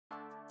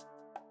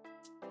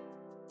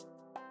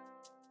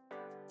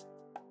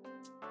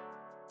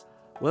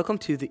Welcome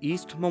to the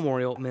East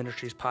Memorial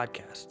Ministries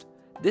podcast.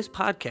 This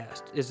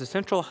podcast is the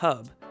central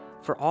hub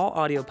for all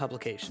audio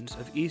publications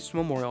of East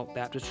Memorial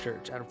Baptist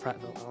Church out of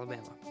Prattville,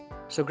 Alabama.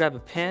 So grab a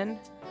pen,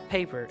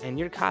 paper, and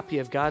your copy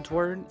of God's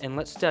Word, and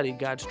let's study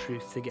God's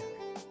truth together.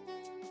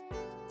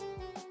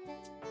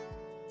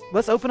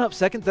 Let's open up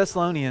 2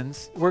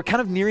 Thessalonians. We're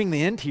kind of nearing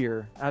the end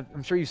here.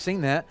 I'm sure you've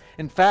seen that.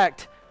 In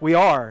fact, we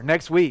are.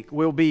 Next week,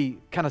 we'll be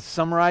kind of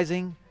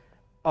summarizing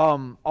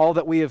all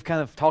that we have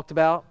kind of talked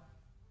about.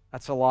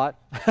 That's a lot.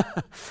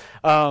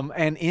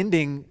 And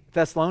ending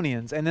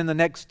Thessalonians. And then the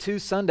next two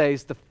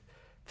Sundays, the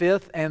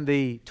 5th and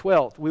the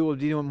 12th, we will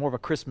be doing more of a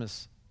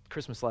Christmas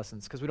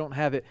lessons because we don't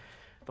have it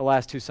the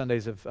last two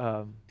Sundays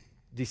of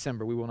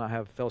December. We will not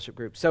have fellowship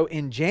group. So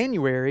in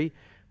January,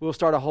 we'll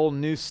start a whole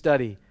new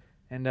study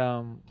and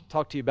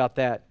talk to you about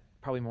that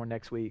probably more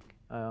next week.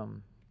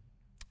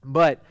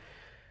 But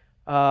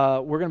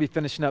we're going to be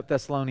finishing up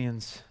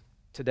Thessalonians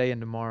today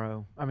and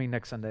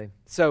next Sunday.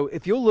 So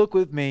if you'll look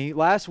with me,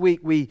 last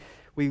week we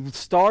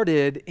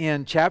started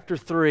in chapter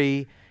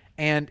 3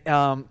 and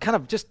kind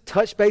of just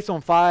touched base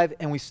on 5,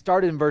 and we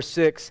started in verse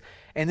 6,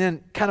 and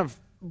then kind of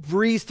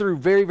breezed through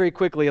very, very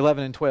quickly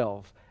 11 and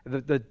 12.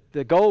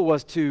 The goal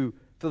was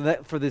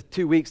for the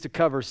 2 weeks to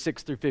cover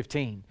 6 through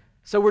 15.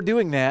 So we're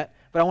doing that,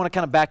 but I want to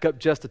kind of back up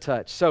just a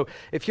touch. So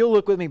if you'll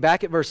look with me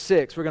back at verse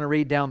 6, we're going to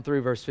read down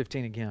through verse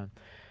 15 again.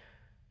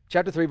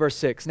 Chapter 3, verse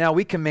 6. Now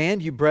we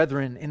command you,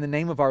 brethren, in the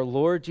name of our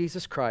Lord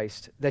Jesus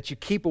Christ, that you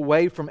keep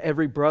away from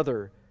every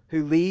brother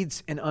who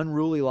leads an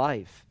unruly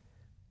life,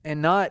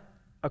 and not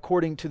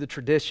according to the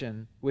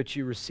tradition which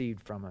you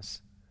received from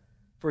us.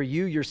 For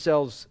you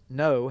yourselves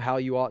know how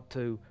you ought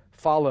to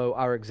follow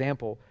our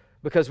example,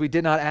 because we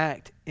did not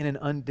act in an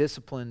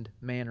undisciplined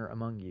manner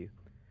among you.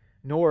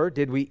 Nor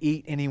did we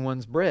eat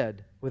anyone's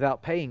bread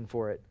without paying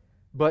for it,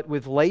 but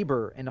with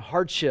labor and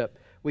hardship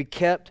we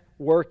kept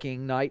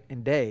working night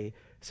and day,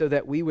 so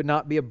that we would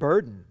not be a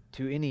burden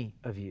to any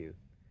of you.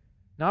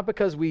 Not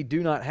because we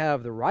do not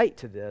have the right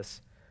to this,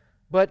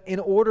 but in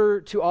order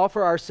to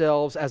offer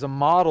ourselves as a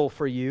model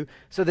for you,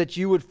 so that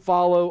you would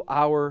follow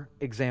our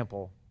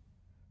example.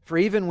 For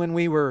even when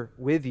we were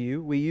with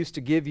you, we used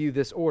to give you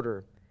this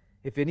order: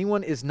 if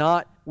anyone is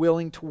not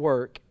willing to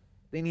work,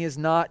 then he is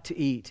not to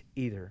eat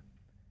either.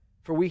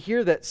 For we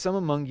hear that some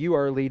among you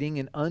are leading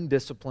an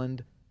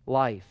undisciplined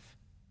life,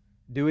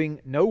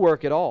 doing no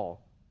work at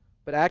all,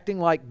 but acting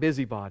like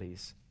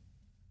busybodies.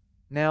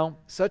 Now,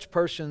 such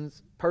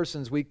persons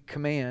we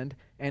command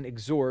and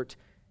exhort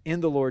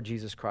in the Lord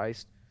Jesus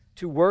Christ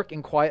to work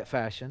in quiet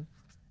fashion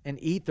and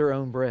eat their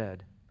own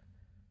bread.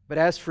 But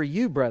as for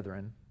you,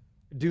 brethren,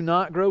 do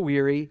not grow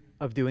weary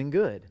of doing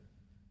good.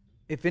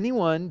 If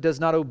anyone does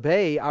not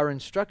obey our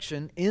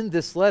instruction in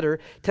this letter,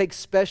 take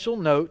special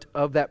note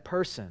of that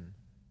person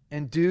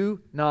and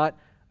do not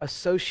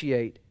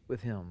associate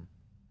with him,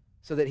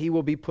 so that he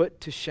will be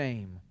put to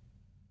shame.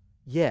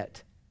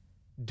 Yet,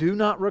 do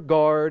not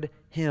regard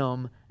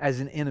him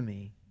as an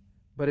enemy,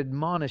 but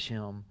admonish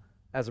him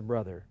as a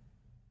brother.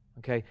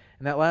 Okay?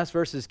 And that last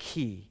verse is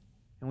key,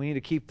 and we need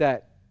to keep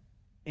that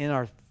in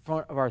our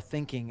front of our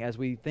thinking as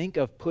we think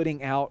of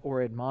putting out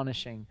or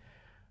admonishing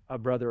a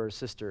brother or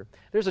sister.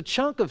 There's a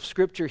chunk of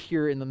scripture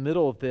here in the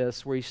middle of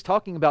this where he's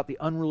talking about the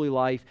unruly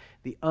life,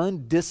 the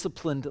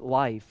undisciplined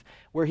life,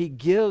 where he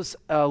gives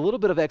a little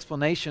bit of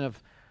explanation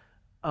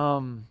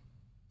of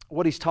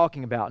what he's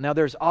talking about. Now,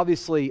 there's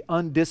obviously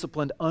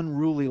undisciplined,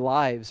 unruly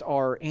lives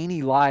are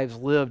any lives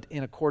lived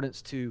in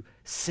accordance to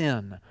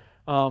sin,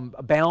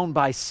 bound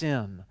by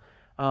sin.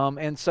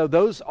 And so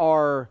those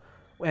are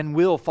and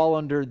will fall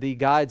under the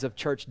guides of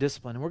church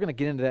discipline. And we're going to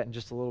get into that in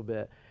just a little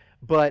bit.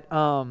 But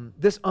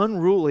this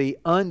unruly,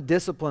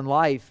 undisciplined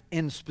life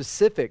in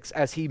specifics,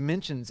 as he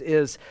mentions,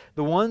 is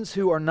the ones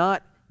who are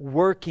not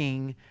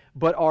working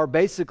but are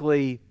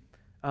basically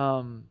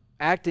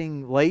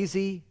acting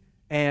lazy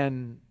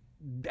and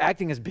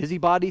acting as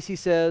busybodies, he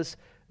says.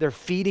 They're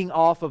feeding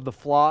off of the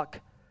flock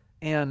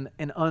in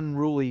an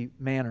unruly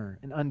manner,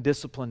 an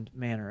undisciplined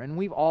manner. And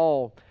we've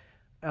all,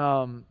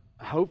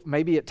 hope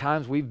maybe at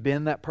times we've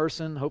been that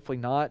person, hopefully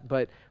not,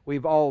 but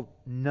we've all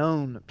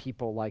known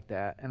people like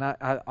that. And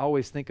I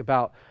always think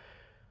about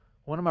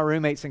one of my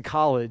roommates in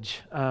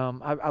college.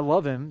 I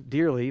love him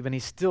dearly, and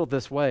he's still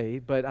this way,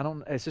 but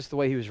it's just the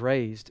way he was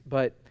raised.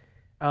 But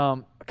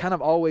kind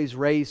of always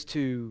raised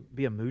to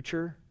be a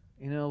moocher.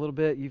 A little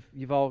bit.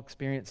 You've all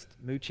experienced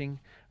mooching,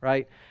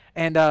 right?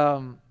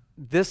 And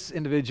this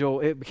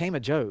individual, it became a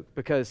joke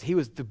because he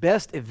was the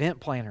best event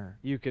planner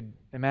you could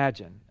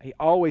imagine. He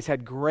always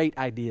had great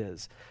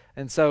ideas.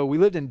 And so we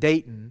lived in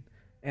Dayton,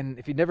 and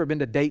if you've never been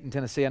to Dayton,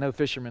 Tennessee, I know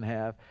fishermen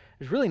have,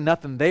 there's really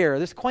nothing there.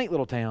 This quaint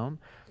little town.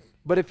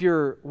 But if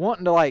you're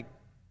wanting to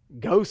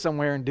go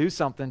somewhere and do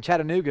something,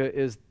 Chattanooga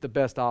is the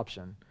best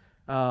option.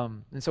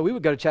 And so we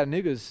would go to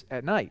Chattanooga's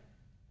at night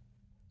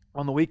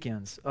on the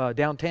weekends,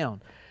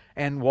 downtown,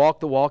 and walk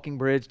the walking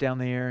bridge down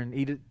there and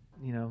eat at,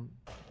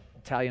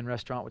 Italian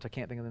restaurant, which I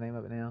can't think of the name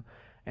of it now,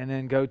 and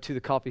then go to the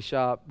coffee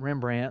shop,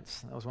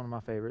 Rembrandt's. That was one of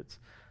my favorites.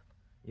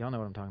 Y'all know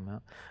what I'm talking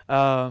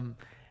about.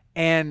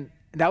 And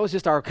that was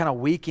just our kind of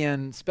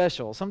weekend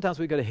special. Sometimes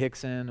we go to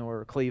Hickson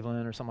or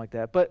Cleveland or something like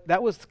that, but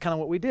that was kind of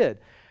what we did.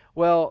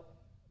 Well,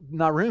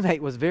 my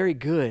roommate was very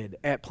good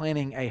at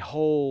planning a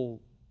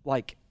whole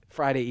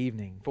Friday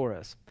evening for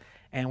us.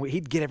 And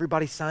he'd get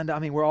everybody signed up. I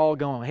mean, we're all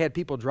going. We had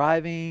people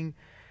driving.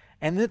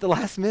 And then at the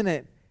last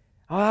minute,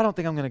 I don't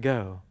think I'm going to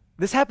go.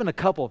 This happened a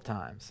couple of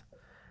times.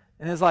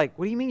 And it's like,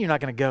 what do you mean you're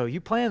not going to go?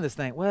 You planned this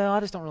thing. Well, I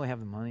just don't really have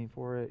the money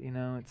for it.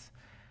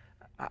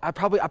 I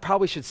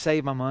probably should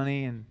save my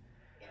money. And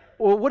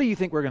well, what do you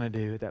think we're going to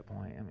do at that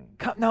point? I mean,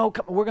 come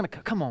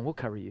on, we'll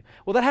cover you.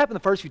 Well, that happened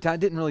the first few times.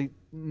 Didn't really,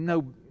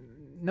 no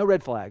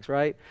red flags,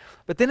 right?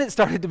 But then it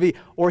started to be,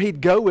 or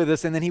he'd go with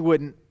us and then he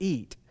wouldn't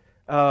eat.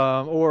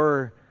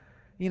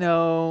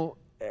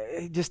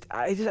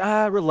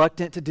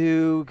 Reluctant to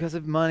do because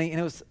of money.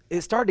 And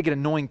it started to get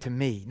annoying to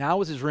me. Now I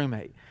was his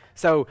roommate.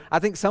 So I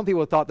think some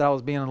people thought that I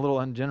was being a little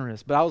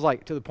ungenerous, but I was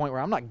to the point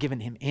where I'm not giving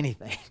him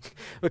anything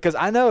because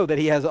I know that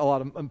he has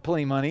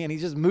plenty of money and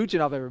he's just mooching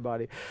off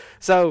everybody.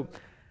 So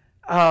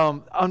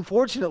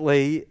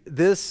unfortunately,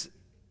 this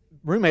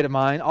roommate of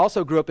mine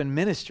also grew up in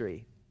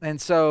ministry.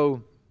 And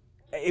so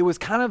it was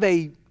kind of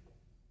a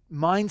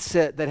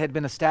mindset that had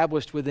been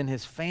established within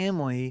his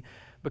family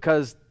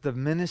because the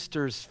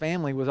minister's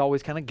family was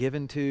always kind of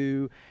given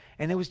to,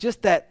 and it was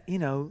just that,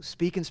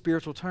 speak in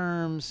spiritual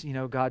terms,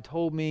 God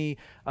told me,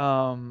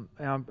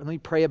 let me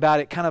pray about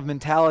it kind of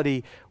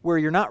mentality where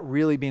you're not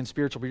really being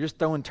spiritual, but you're just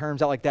throwing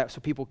terms out like that so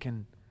people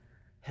can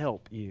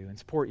help you and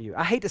support you.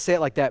 I hate to say it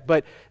like that,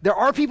 but there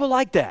are people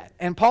like that.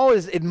 And Paul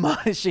is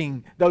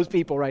admonishing those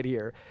people right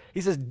here.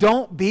 He says,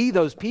 don't be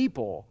those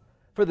people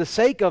for the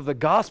sake of the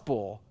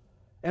gospel.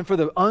 And for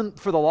the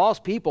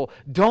lost people,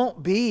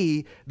 don't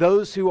be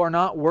those who are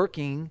not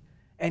working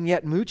and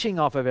yet mooching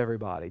off of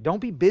everybody. Don't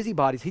be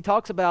busybodies. He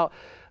talks about,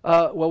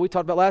 we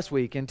talked about last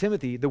week in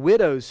Timothy, the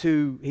widows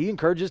who he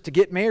encourages to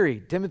get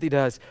married. Timothy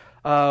does.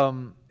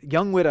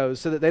 Young widows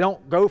so that they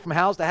don't go from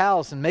house to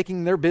house and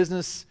making their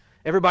business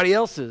everybody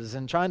else's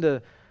and trying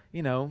to,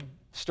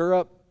 stir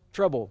up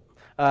trouble.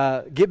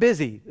 Get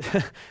busy.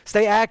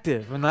 Stay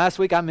active. And last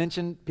week I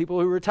mentioned people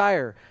who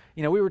retire.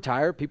 We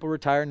retire. People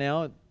retire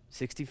now at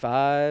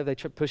 65, they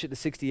push it to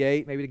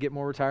 68, maybe to get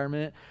more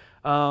retirement.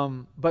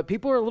 But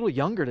people are a little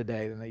younger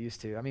today than they used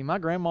to. I mean, my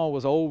grandma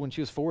was old when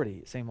she was 40,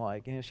 it seemed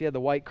like. She had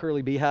the white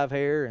curly beehive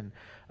hair,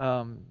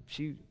 and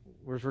she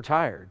was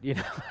retired,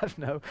 I don't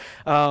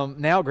know.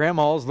 Now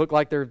grandmas look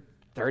like they're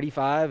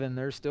 35, and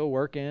they're still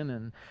working,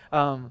 and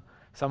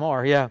some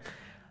are, yeah.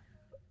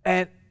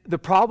 And the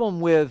problem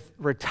with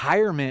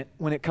retirement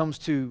when it comes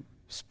to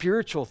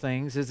spiritual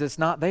things is it's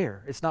not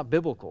there. It's not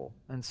biblical.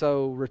 And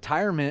so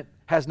retirement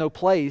has no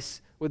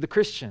place with the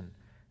Christian.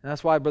 And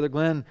that's why Brother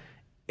Glenn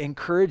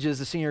encourages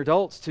the senior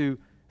adults to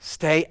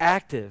stay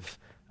active.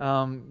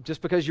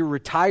 Just because you're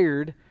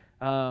retired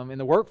in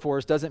the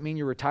workforce doesn't mean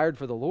you're retired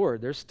for the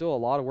Lord. There's still a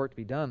lot of work to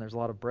be done. There's a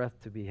lot of breath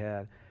to be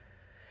had.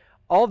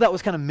 All of that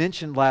was kind of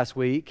mentioned last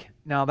week.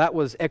 Now that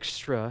was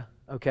extra,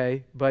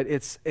 okay? But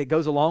it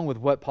goes along with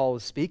what Paul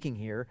is speaking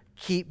here.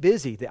 Keep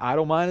busy. The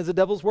idle mind is the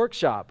devil's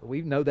workshop.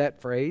 We know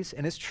that phrase,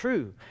 and it's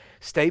true.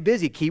 Stay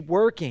busy. Keep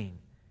working.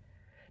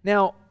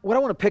 Now, what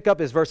I want to pick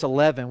up is verse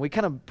 11. We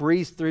kind of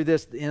breezed through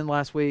this at the end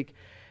last week.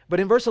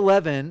 But in verse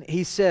 11,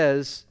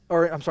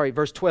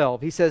 verse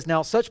 12, he says,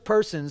 now such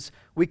persons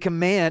we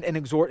command and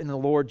exhort in the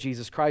Lord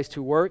Jesus Christ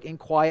to work in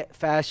quiet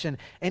fashion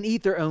and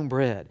eat their own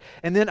bread.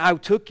 And then I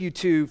took you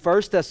to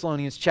 1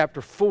 Thessalonians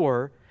chapter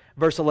 4,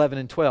 verse 11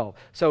 and 12.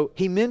 So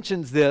he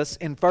mentions this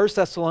in 1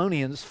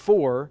 Thessalonians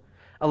 4,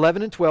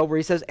 11 and 12, where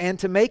he says, and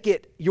to make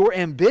it your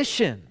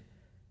ambition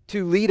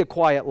to lead a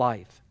quiet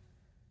life.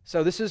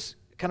 So this is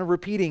kind of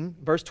repeating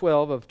verse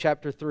 12 of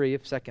chapter 3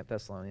 of 2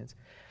 Thessalonians.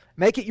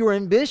 Make it your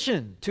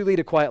ambition to lead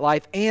a quiet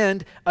life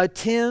and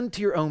attend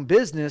to your own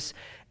business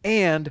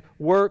and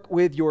work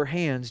with your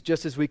hands,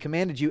 just as we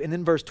commanded you. And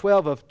then verse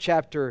 12 of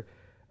chapter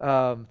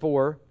 4,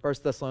 1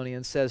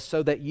 Thessalonians says,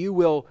 so that you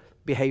will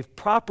behave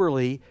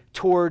properly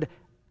toward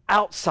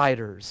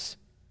outsiders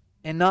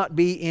and not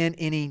be in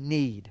any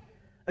need.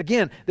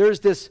 Again, there's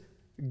this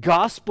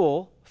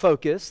gospel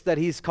focus that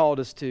he's called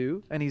us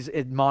to and he's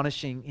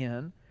admonishing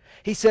in.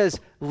 He says,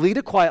 lead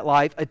a quiet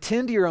life,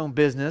 attend to your own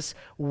business,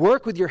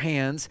 work with your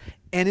hands,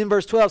 and in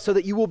verse 12, so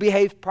that you will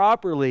behave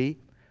properly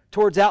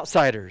towards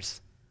outsiders.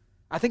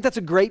 I think that's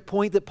a great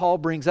point that Paul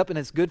brings up, and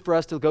it's good for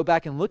us to go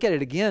back and look at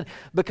it again,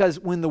 because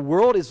when the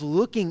world is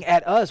looking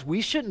at us,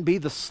 we shouldn't be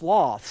the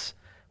sloths.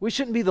 We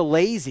shouldn't be the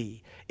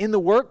lazy. In the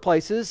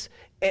workplaces,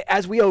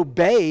 as we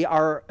obey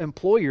our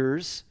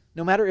employers,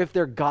 no matter if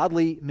they're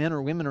godly men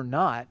or women or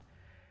not,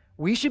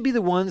 we should be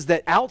the ones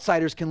that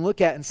outsiders can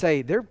look at and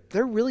say, they're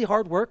really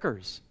hard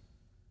workers.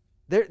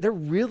 They're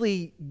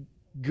really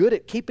good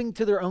at keeping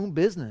to their own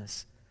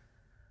business.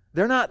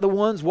 They're not the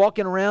ones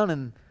walking around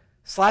and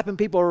slapping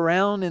people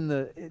around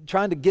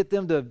trying to get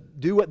them to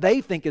do what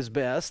they think is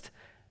best.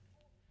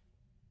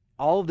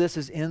 All of this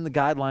is in the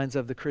guidelines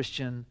of the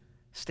Christian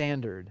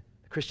standard,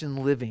 the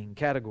Christian living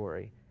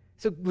category.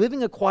 So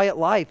living a quiet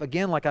life,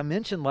 again, like I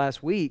mentioned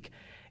last week,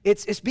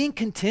 it's being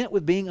content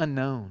with being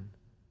unknown.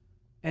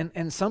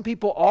 And some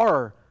people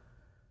are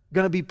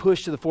going to be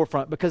pushed to the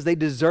forefront because they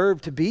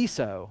deserve to be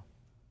so.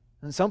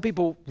 And some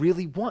people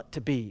really want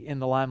to be in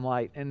the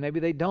limelight, and maybe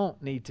they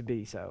don't need to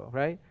be so,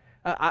 right?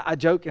 I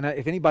joke, and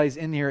if anybody's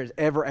in here has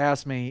ever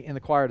asked me in the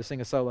choir to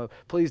sing a solo,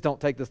 please don't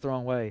take this the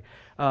wrong way.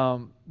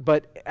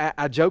 But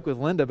I joke with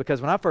Linda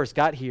because when I first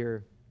got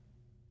here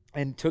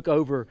and took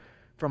over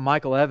from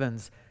Michael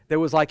Evans, there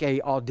was like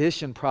a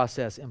audition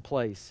process in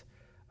place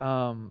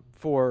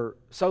for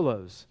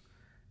solos.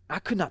 I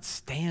could not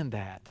stand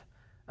that.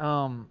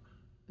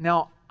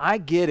 Now, I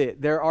get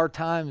it. There are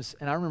times,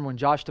 and I remember when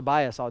Josh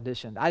Tobias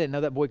auditioned. I didn't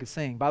know that boy could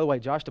sing. By the way,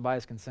 Josh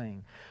Tobias can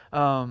sing.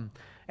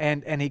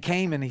 And he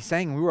came and he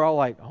sang, and we were all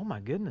like, oh my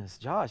goodness,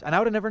 Josh. And I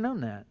would have never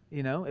known that,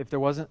 if there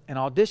wasn't an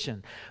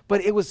audition.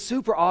 But it was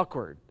super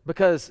awkward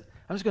because,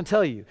 I'm just going to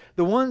tell you,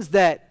 the ones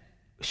that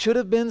should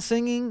have been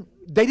singing,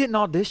 they didn't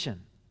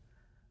audition.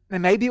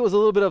 And maybe it was a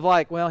little bit of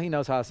like, well, he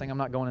knows how to sing, I'm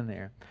not going in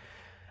there.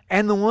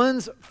 And the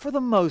ones, for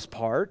the most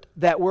part,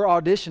 that were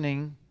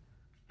auditioning,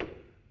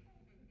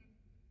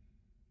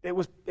 it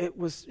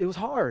was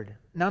hard.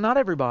 Now, not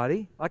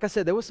everybody. Like I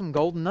said, there was some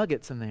golden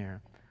nuggets in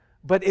there.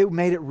 But it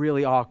made it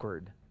really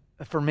awkward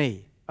for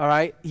me, all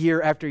right?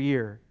 Year after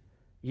year,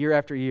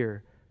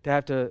 to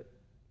have to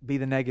be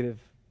the negative,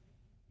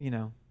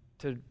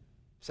 to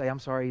say, I'm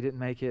sorry you didn't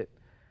make it.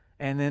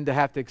 And then to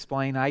have to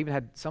explain. I even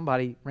had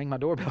somebody ring my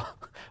doorbell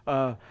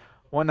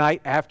one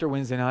night after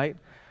Wednesday night.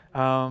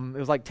 It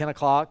was like 10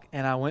 o'clock,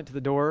 and I went to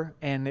the door,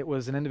 and it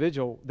was an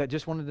individual that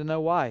just wanted to know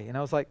why. And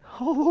I was like,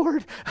 oh,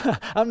 Lord,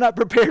 I'm not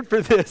prepared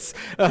for this.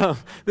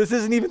 This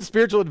isn't even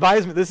spiritual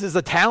advisement. This is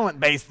a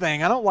talent-based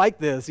thing. I don't like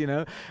this,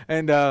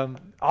 and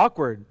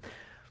awkward.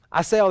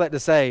 I say all that to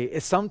say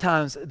is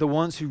sometimes the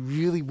ones who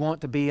really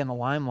want to be in the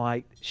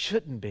limelight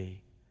shouldn't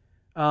be.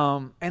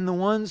 And the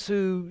ones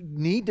who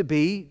need to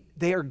be,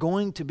 they are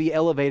going to be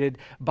elevated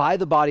by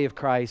the body of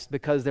Christ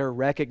because they're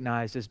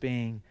recognized as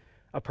being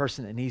a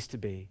person that needs to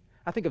be.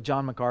 I think of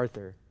John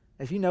MacArthur.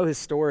 If you know his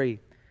story,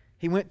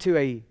 he went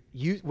to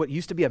what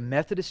used to be a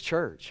Methodist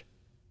church.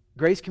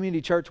 Grace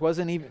Community Church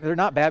they're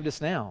not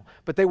Baptist now,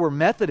 but they were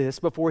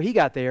Methodist before he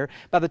got there.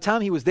 By the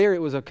time he was there,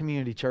 it was a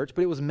community church,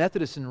 but it was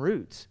Methodist in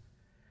roots.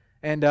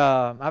 And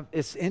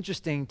it's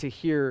interesting to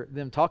hear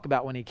them talk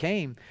about when he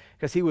came,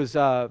 because he was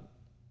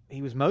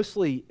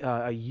mostly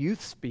a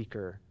youth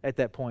speaker at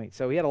that point.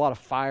 So he had a lot of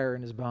fire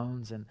in his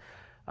bones,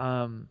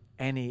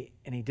 and he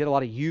did a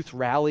lot of youth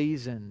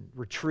rallies and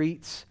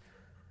retreats.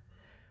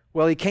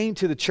 Well, he came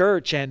to the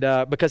church, and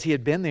because he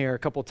had been there a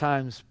couple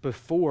times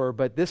before,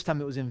 but this time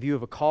it was in view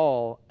of a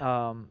call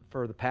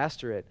for the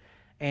pastorate.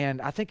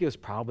 And I think it was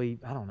probably,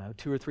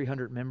 200 or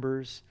 300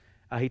 members.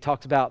 He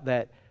talked about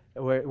that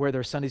where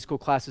their Sunday school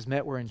classes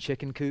met were in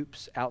chicken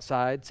coops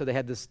outside. So they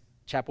had this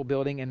chapel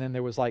building, and then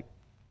there was like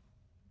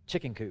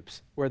chicken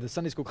coops where the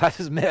Sunday school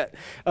classes met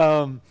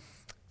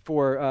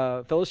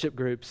for fellowship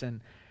groups. And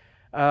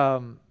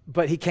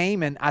but he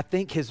came, and I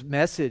think his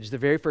message, the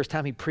very first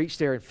time he preached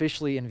there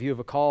officially in view of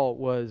a call,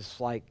 was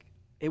like,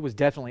 it was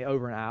definitely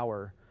over an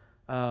hour,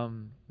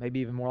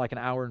 maybe even more like an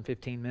hour and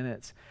 15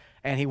 minutes.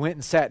 And he went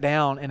and sat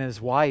down, and his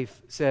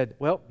wife said,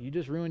 well, you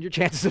just ruined your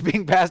chances of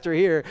being pastor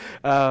here.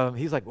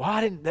 He's like,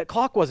 well, that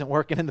clock wasn't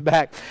working in the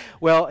back.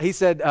 Well, he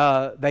said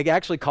they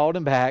actually called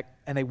him back,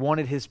 and they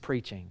wanted his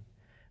preaching.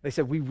 They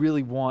said, we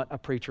really want a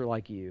preacher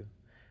like you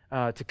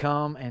to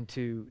come and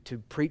to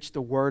preach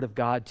the word of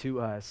God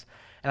to us.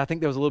 And I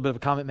think there was a little bit of a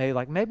comment made,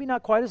 like, maybe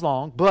not quite as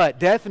long, but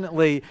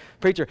definitely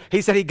preacher.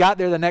 He said he got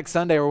there the next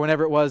Sunday or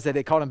whenever it was that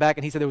they called him back,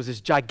 and he said there was this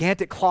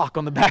gigantic clock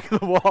on the back of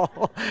the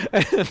wall.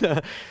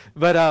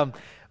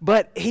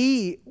 But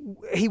he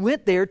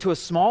went there to a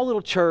small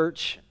little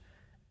church,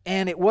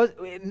 and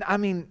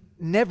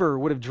never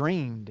would have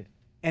dreamed,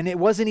 and it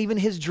wasn't even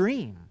his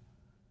dream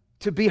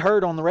to be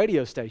heard on the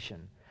radio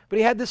station. But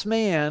he had this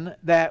man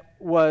that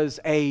was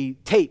a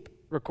tape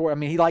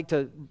record. He liked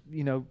to,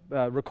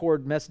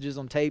 record messages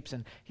on tapes,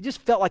 and he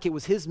just felt like it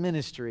was his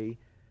ministry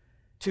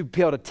to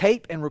be able to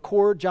tape and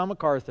record John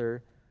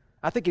MacArthur.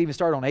 I think it even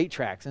started on 8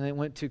 tracks, and then it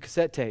went to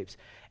cassette tapes,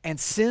 and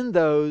send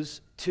those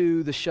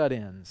to the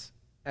shut-ins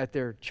at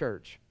their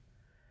church.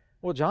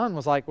 Well, John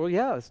was like, well,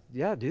 yeah,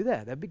 do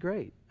that. That'd be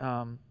great.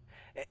 And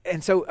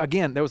so,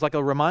 again, there was like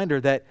a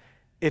reminder that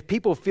if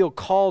people feel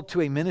called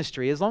to a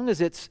ministry, as long as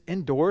it's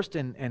endorsed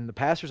and the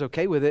pastor's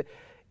okay with it,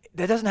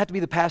 that doesn't have to be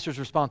the pastor's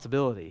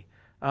responsibility.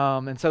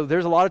 And so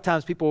there's a lot of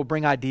times people will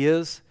bring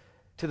ideas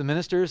to the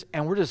ministers,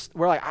 and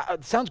we're like,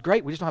 it sounds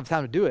great, we just don't have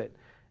time to do it.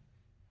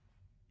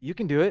 You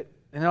can do it.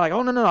 And they're like,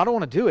 oh, no, I don't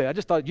want to do it. I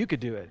just thought you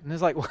could do it. And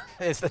it's like, well,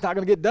 it's not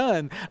going to get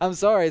done. I'm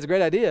sorry, it's a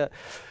great idea.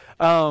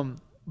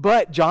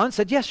 But John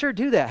said, yeah, sure,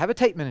 do that. Have a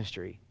tape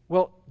ministry.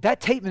 Well, that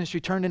tape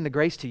ministry turned into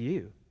Grace to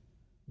You.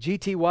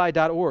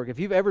 gty.org. If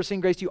you've ever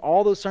seen Grace to You,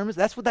 all those sermons,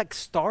 that's what that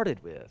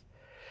started with.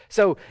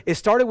 So it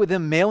started with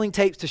them mailing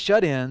tapes to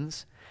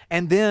shut-ins,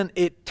 and then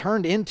it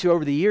turned into,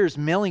 over the years,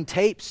 mailing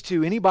tapes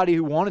to anybody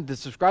who wanted to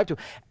subscribe to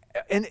them.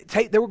 And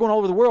they were going all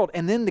over the world.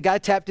 And then the guy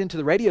tapped into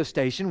the radio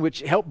station,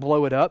 which helped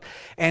blow it up.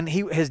 And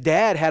his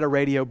dad had a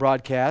radio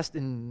broadcast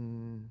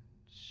in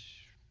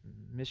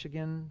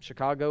Michigan,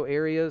 Chicago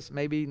areas,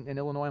 maybe in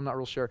Illinois, I'm not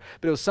real sure.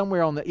 But it was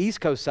somewhere on the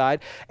East Coast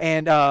side,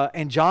 and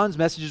John's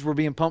messages were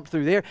being pumped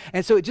through there.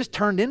 And so it just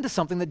turned into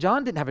something that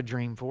John didn't have a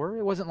dream for.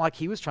 It wasn't like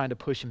he was trying to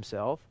push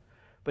himself,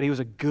 but he was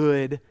a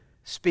good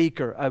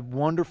speaker, a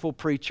wonderful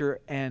preacher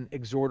and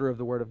exhorter of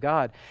the Word of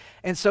God.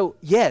 And so,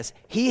 yes,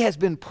 he has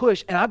been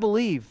pushed, and I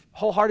believe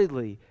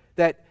wholeheartedly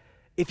that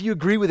if you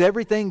agree with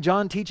everything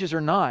John teaches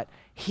or not,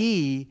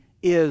 he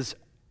is,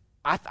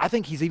 I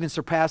think he's even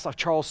surpassed like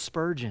Charles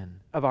Spurgeon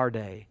of our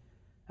day.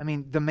 I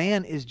mean, the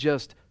man is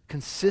just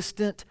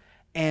consistent,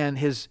 and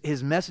his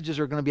messages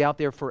are going to be out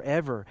there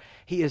forever.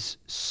 He is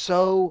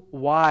so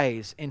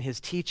wise in his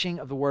teaching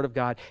of the Word of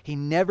God. He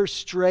never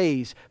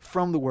strays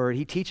from the Word.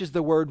 He teaches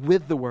the Word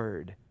with the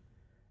Word.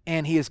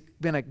 And he has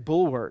been a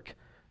bulwark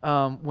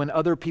when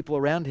other people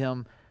around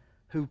him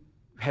who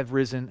have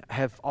risen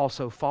have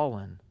also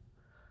fallen.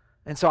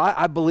 And so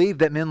I believe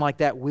that men like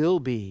that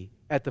will be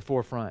at the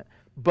forefront.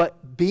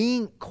 But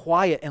being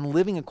quiet and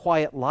living a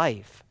quiet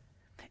life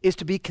is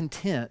to be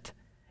content.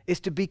 It's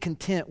to be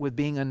content with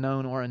being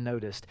unknown or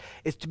unnoticed.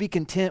 It's to be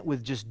content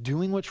with just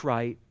doing what's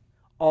right,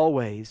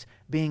 always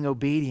being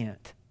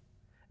obedient.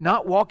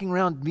 Not walking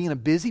around being a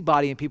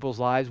busybody in people's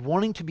lives,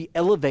 wanting to be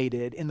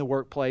elevated in the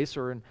workplace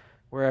or in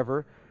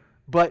wherever,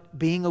 but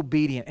being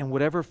obedient in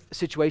whatever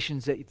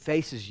situations that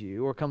faces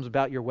you or comes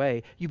about your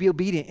way, you be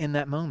obedient in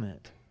that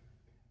moment.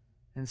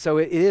 And so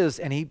it is,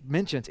 and he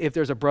mentions, if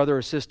there's a brother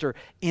or sister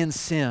in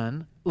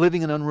sin,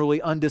 living an unruly,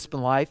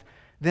 undisciplined life,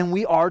 then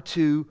we are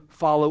to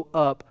follow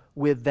up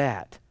with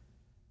that.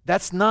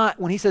 That's not,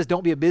 when he says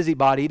don't be a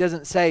busybody, he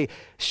doesn't say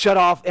shut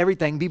off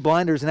everything, be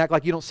blinders, and act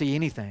like you don't see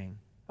anything.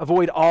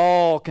 Avoid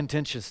all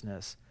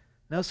contentiousness.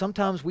 No,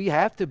 sometimes we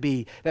have to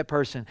be that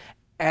person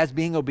as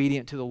being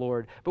obedient to the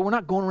Lord. But we're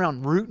not going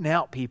around rooting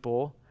out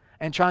people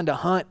and trying to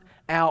hunt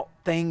out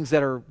things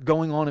that are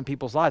going on in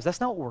people's lives.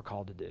 That's not what we're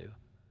called to do.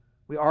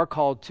 We are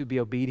called to be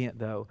obedient,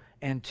 though,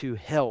 and to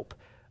help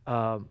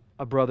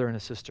a brother and a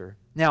sister.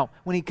 Now,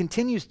 when he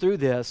continues through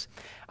this,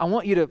 I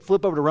want you to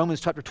flip over to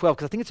Romans chapter 12,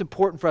 because I think it's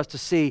important for us to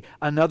see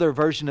another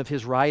version of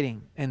his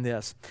writing in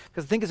this.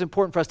 Because I think it's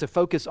important for us to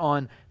focus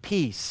on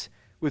peace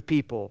with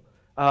people,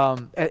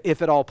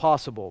 if at all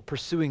possible,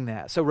 pursuing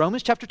that. So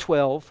Romans chapter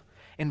 12,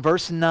 in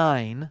verse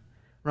 9,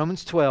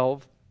 Romans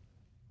 12,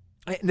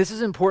 this is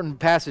an important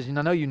passage, and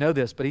I know you know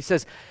this, but he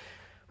says,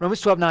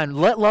 Romans 12:9,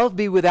 let love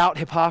be without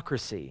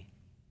hypocrisy.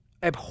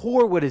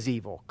 Abhor what is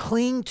evil.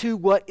 Cling to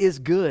what is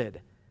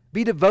good.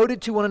 Be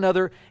devoted to one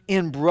another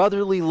in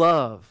brotherly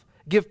love.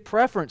 Give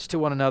preference to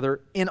one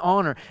another in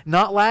honor,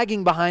 not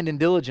lagging behind in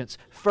diligence,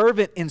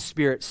 fervent in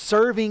spirit,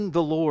 serving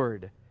the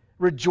Lord,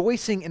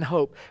 rejoicing in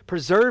hope,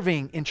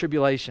 persevering in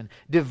tribulation,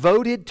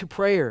 devoted to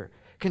prayer,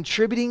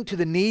 contributing to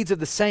the needs of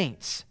the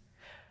saints.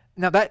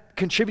 Now that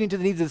contributing to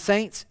the needs of the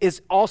saints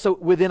is also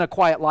within a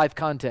quiet life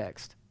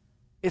context.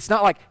 It's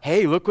not like,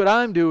 hey, look what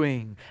I'm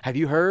doing. Have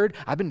you heard?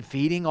 I've been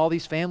feeding all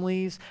these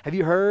families. Have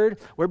you heard?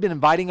 We've been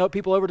inviting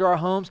people over to our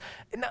homes.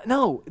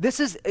 No,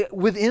 this is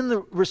within the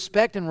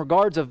respect and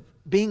regards of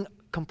being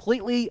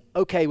completely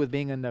okay with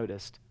being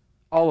unnoticed.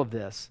 All of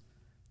this.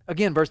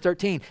 Again, verse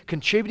 13,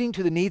 contributing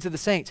to the needs of the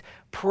saints,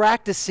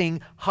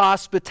 practicing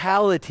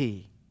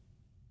hospitality.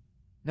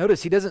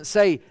 Notice he doesn't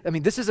say,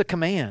 this is a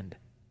command.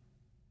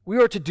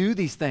 We are to do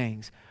these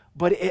things.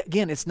 But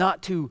again, it's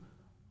not to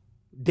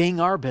ding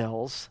our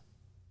bells.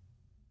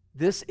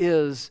 This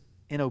is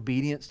in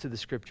obedience to the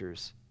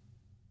Scriptures.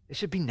 It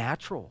should be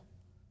natural.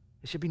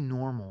 It should be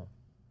normal.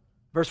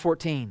 Verse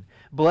 14,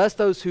 bless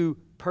those who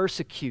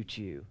persecute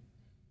you.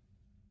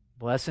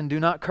 Bless and do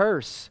not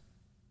curse.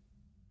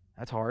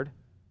 That's hard.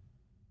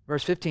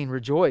 Verse 15,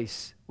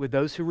 rejoice with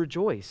those who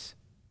rejoice,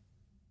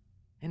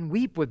 and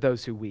weep with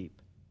those who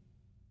weep.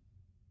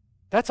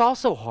 That's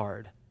also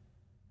hard.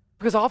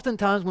 Because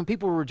oftentimes when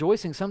people are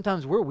rejoicing,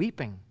 sometimes we're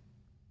weeping.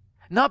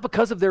 Not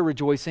because of their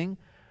rejoicing,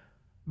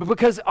 but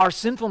because our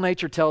sinful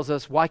nature tells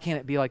us, why can't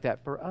it be like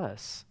that for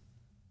us?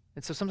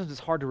 And so sometimes it's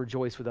hard to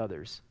rejoice with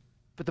others.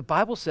 But the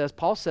Bible says,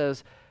 Paul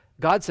says,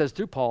 God says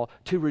through Paul,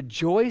 to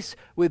rejoice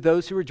with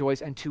those who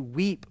rejoice and to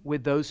weep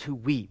with those who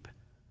weep.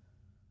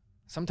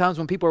 Sometimes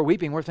when people are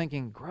weeping, we're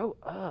thinking, grow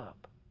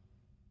up.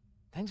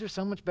 Things are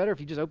so much better if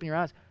you just open your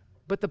eyes.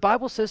 But the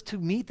Bible says to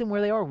meet them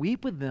where they are,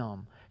 weep with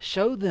them,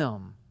 show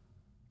them.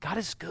 God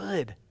is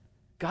good.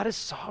 God is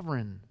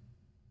sovereign.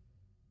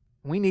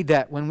 We need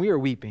that when we are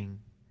weeping.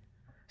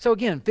 So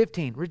again,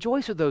 15,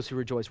 rejoice with those who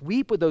rejoice,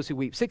 weep with those who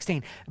weep.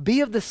 16, be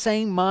of the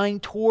same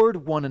mind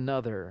toward one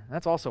another.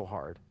 That's also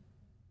hard.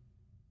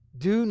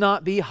 Do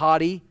not be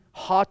haughty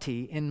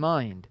in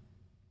mind,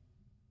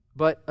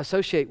 but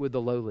associate with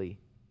the lowly.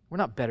 We're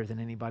not better than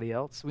anybody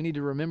else. We need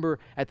to remember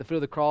at the foot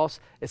of the cross,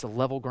 it's a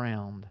level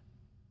ground.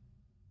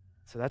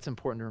 So that's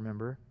important to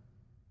remember.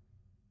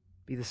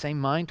 Be the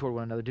same mind toward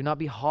one another. Do not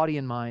be haughty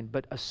in mind,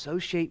 but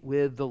associate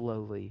with the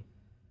lowly.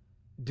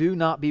 Do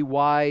not be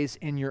wise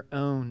in your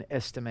own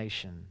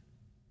estimation.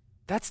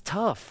 That's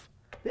tough.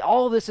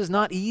 All of this is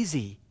not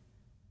easy.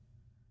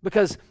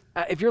 Because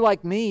if you're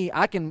like me,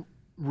 I can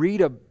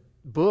read a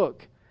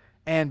book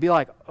and be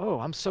like, oh,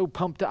 I'm so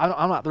pumped up.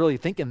 I'm not really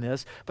thinking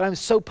this, but I'm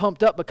so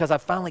pumped up because I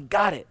finally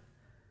got it.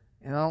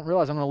 And I don't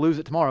realize I'm going to lose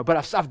it tomorrow,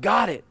 but I've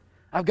got it.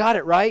 I've got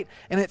it, right?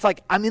 And it's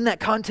like I'm in that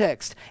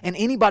context, and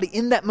anybody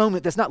in that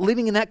moment that's not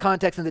living in that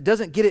context and that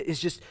doesn't get it is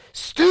just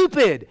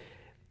stupid,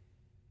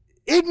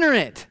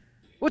 ignorant.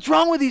 What's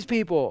wrong with these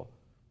people?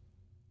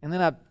 And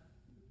then I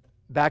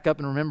back up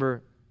and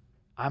remember,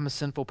 I'm a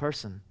sinful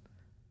person.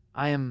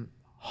 I am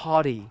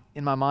haughty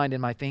in my mind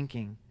and my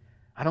thinking.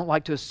 I don't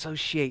like to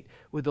associate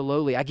with the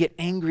lowly. I get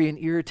angry and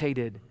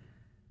irritated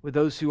with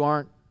those who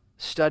aren't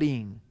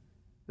studying,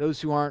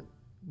 those who aren't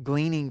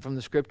gleaning from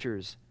the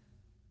Scriptures.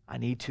 I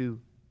need to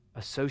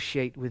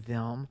associate with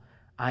them.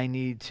 I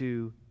need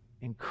to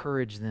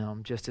encourage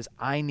them just as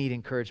I need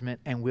encouragement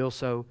and will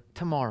so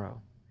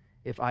tomorrow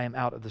if I am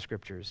out of the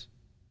Scriptures.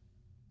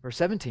 Verse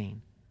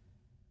 17.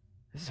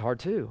 This is hard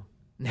too.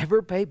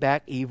 Never pay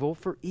back evil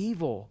for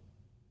evil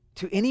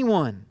to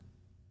anyone,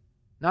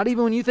 not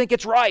even when you think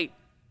it's right.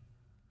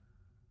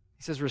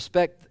 He says,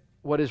 respect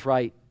what is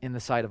right in the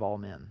sight of all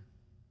men.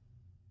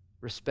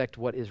 Respect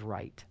what is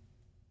right.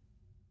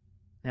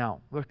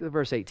 Now, look at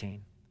verse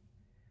 18.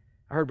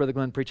 I heard Brother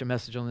Glenn preach a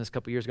message on this a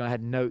couple years ago. I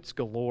had notes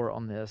galore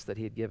on this that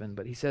he had given,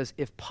 but he says,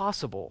 if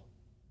possible,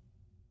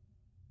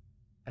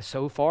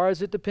 so far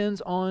as it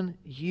depends on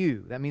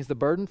you, that means the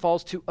burden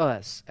falls to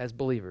us as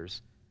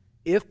believers.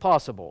 If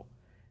possible,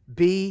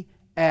 be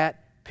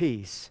at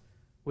peace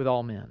with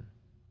all men.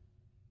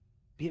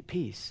 Be at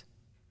peace.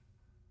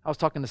 I was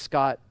talking to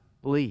Scott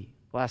Lee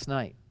last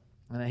night,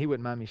 and he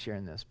wouldn't mind me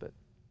sharing this, but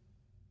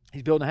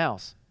he's building a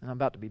house, and I'm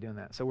about to be doing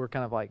that. So we're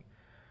kind of like,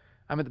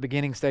 I'm at the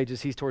beginning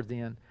stages, he's towards the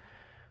end.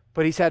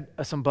 But he's had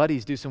some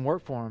buddies do some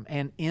work for him,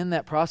 and in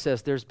that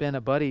process, there's been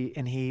a buddy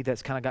and he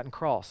that's kind of gotten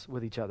cross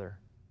with each other.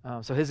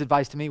 So his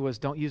advice to me was,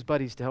 don't use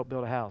buddies to help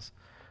build a house.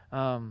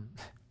 And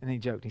he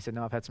joked. He said,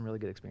 no, I've had some really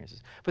good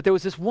experiences. But there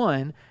was this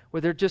one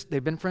where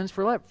they've been friends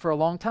for a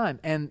long time,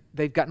 and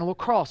they've gotten a little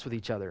cross with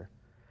each other.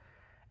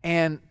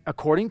 And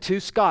according to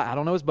Scott, I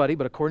don't know his buddy,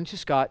 but according to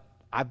Scott,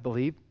 I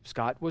believe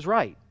Scott was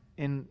right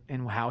in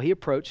how he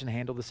approached and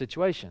handled the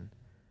situation.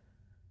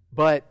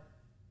 But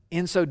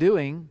in so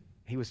doing,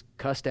 he was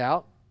cussed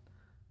out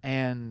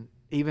and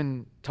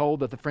even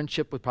told that the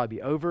friendship would probably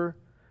be over.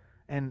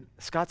 And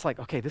Scott's like,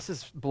 okay, this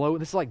is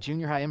like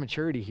junior high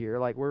immaturity here.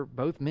 Like, we're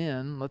both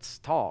men. Let's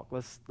talk.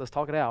 Let's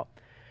talk it out.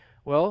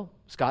 Well,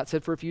 Scott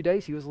said for a few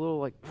days he was a little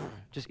like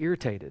just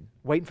irritated,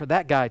 waiting for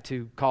that guy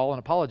to call and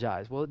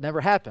apologize. Well, it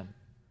never happened.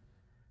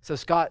 So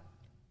Scott,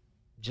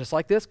 just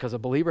like this, because a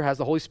believer has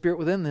the Holy Spirit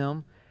within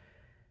them,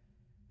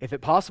 if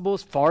it possible,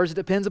 as far as it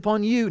depends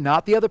upon you,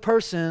 not the other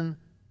person,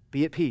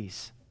 be at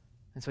peace.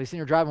 And so he's sitting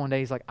here driving one day.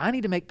 He's like, I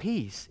need to make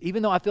peace.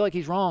 Even though I feel like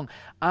he's wrong,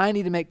 I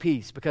need to make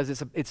peace because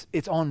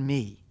it's on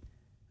me.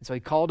 And so he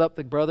called up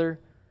the brother.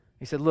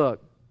 He said,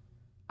 look,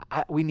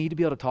 we need to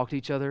be able to talk to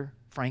each other,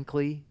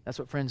 frankly. That's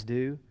what friends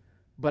do.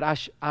 But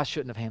I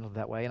shouldn't have handled it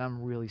that way, and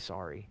I'm really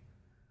sorry.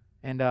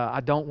 And I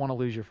don't want to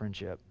lose your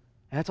friendship.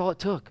 And that's all it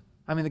took.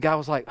 I mean, the guy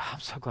was like, I'm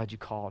so glad you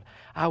called.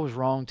 I was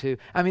wrong too.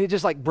 I mean, it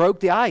just like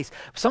broke the ice.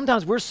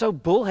 Sometimes we're so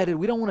bullheaded,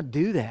 we don't want to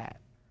do that.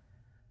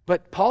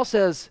 But Paul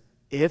says,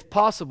 if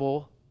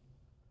possible,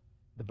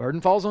 the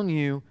burden falls on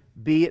you,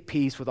 be at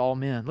peace with all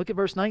men. Look at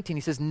verse 19.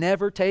 He says,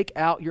 never take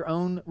out your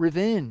own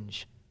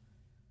revenge,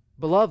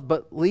 beloved,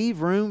 but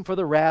leave room for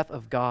the wrath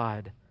of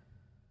God.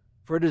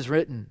 For it is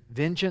written,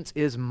 vengeance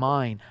is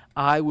mine,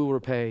 I will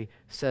repay,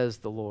 says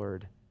the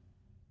Lord.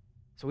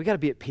 So we got to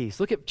be at peace.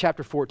 Look at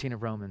chapter 14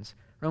 of Romans.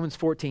 Romans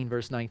 14,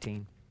 verse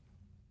 19.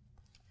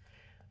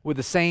 With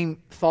the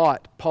same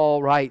thought,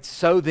 Paul writes,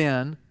 so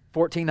then,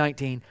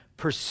 14:19,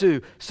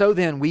 pursue. So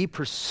then we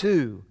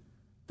pursue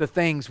the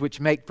things which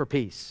make for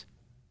peace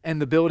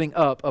and the building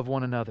up of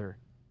one another.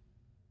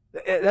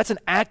 That's an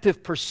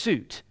active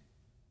pursuit.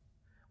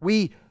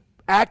 We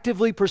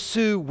actively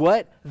pursue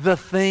what? The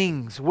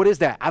things. What is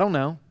that? I don't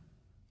know.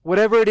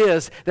 Whatever it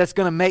is that's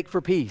going to make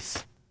for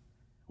peace.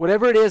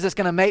 Whatever it is that's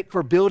going to make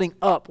for building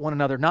up one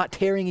another, not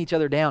tearing each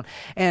other down.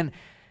 And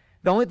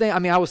the only thing,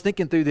 I was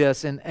thinking through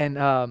this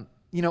and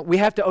we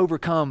have to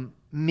overcome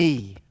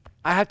me.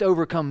 I have to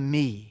overcome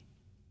me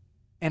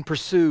and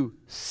pursue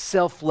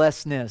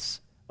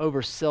selflessness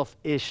over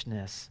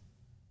selfishness.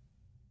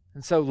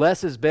 And so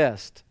less is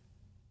best.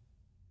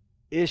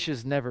 Ish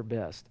is never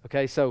best.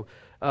 Okay, so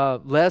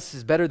less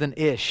is better than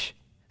ish.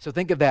 So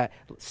think of that.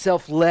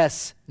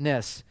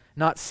 Selflessness,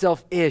 not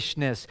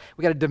selfishness.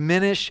 We got to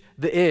diminish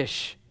the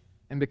ish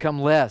and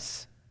become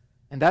less.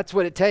 And that's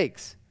what it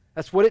takes.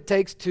 That's what it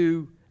takes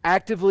to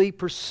actively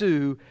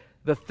pursue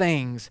the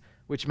things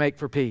which make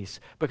for peace.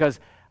 Because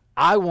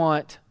I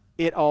want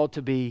it all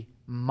to be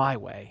my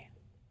way.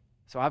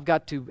 So I've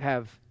got to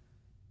have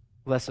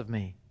less of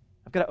me.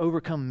 I've got to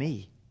overcome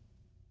me.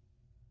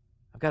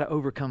 I've got to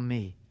overcome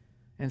me.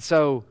 And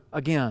so,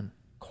 again,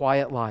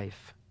 quiet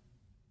life.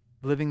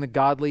 Living the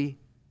godly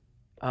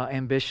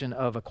ambition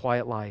of a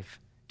quiet life.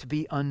 To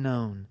be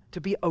unknown.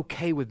 To be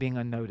okay with being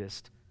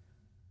unnoticed.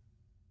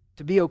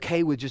 To be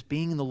okay with just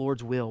being in the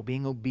Lord's will.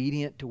 Being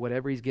obedient to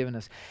whatever He's given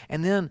us.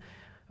 And then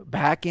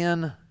back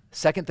in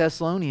 2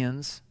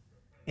 Thessalonians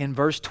in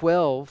verse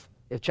 12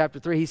 of chapter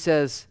 3, he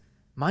says,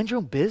 mind your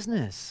own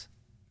business.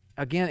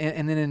 Again,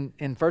 and then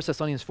in 1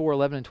 Thessalonians 4,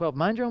 11 and 12,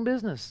 mind your own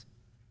business.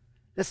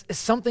 This is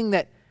something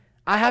that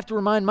I have to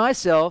remind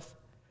myself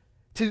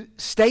to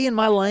stay in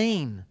my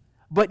lane,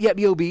 but yet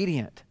be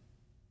obedient.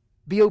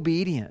 Be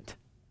obedient.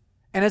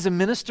 And as a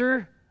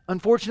minister,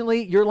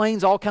 unfortunately, your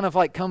lanes all kind of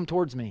like come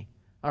towards me,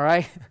 all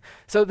right?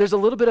 So there's a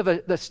little bit of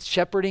the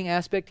shepherding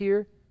aspect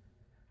here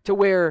to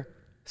where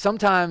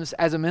sometimes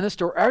as a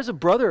minister or as a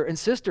brother and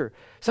sister,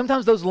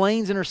 sometimes those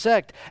lanes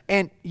intersect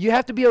and you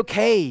have to be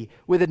okay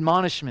with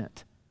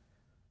admonishment.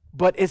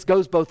 But it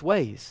goes both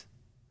ways,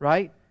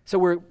 right? So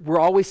we're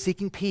always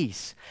seeking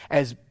peace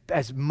as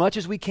much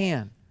as we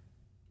can.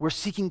 We're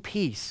seeking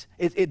peace.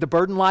 The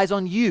burden lies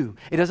on you.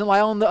 It doesn't lie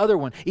on the other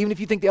one. Even if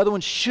you think the other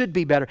one should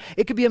be better.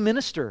 It could be a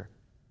minister.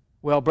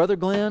 Well, Brother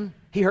Glenn,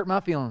 he hurt my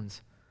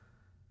feelings.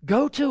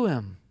 Go to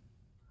him.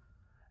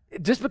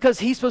 Just because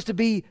he's supposed to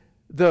be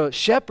the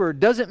shepherd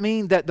doesn't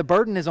mean that the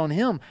burden is on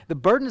him. The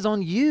burden is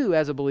on you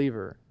as a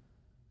believer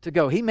to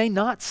go. He may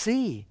not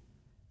see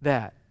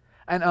that.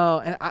 And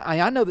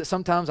I know that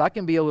sometimes I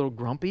can be a little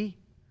grumpy.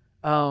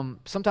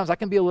 Sometimes I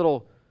can be a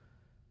little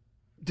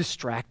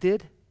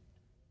distracted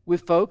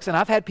with folks. And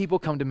I've had people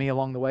come to me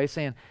along the way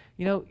saying,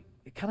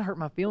 it kind of hurt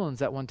my feelings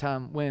that one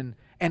time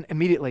and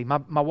immediately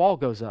my wall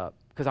goes up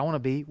because I want to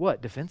be,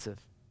 defensive.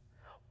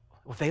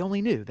 Well, if they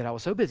only knew that I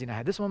was so busy and I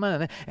had this one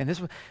and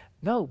this one.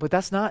 No, but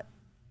that's not,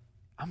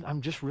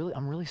 I'm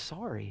really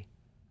sorry.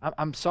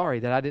 I'm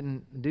sorry that I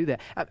didn't do that.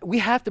 We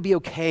have to be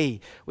okay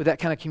with that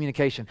kind of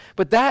communication.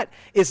 But that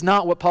is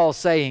not what Paul's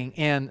saying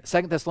in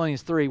 2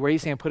 Thessalonians 3, where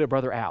he's saying put a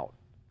brother out.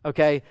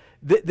 Okay?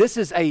 This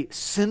is a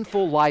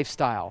sinful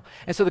lifestyle.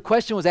 And so the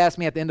question was asked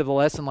me at the end of the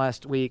lesson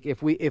last week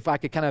if I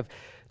could kind of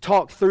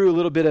talk through a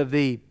little bit of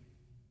the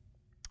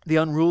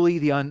unruly,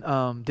 the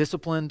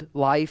undisciplined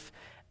life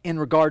in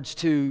regards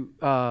to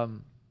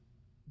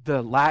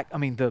the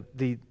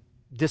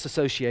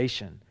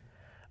disassociation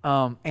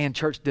and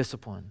church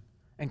discipline.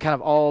 And kind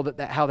of all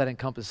how that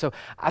encompasses. So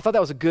I thought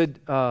that was a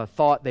good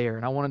thought there,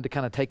 and I wanted to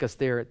kind of take us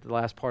there at the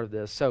last part of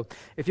this. So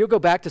if you'll go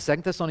back to 2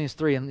 Thessalonians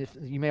 3, and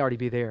you may already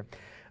be there.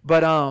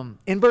 But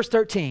in verse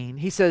 13,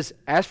 he says,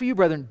 as for you,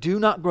 brethren, do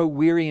not grow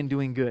weary in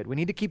doing good. We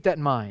need to keep that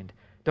in mind.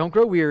 Don't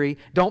grow weary.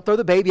 Don't throw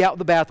the baby out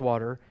with the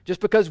bathwater.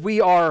 Just because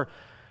we are,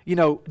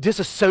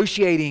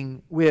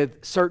 disassociating with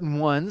certain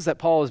ones that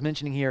Paul is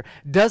mentioning here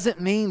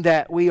doesn't mean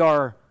that we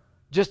are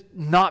just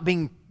not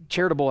being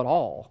charitable at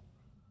all.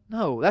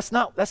 No, that's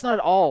not at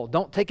all.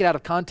 Don't take it out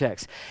of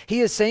context.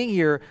 He is saying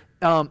here,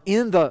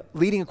 in the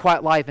leading a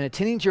quiet life and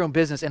attending to your own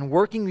business and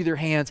working with your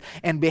hands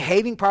and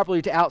behaving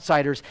properly to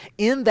outsiders,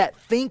 in that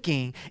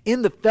thinking,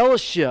 in the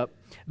fellowship,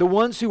 the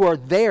ones who are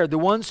there, the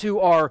ones who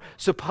are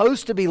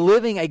supposed to be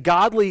living a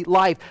godly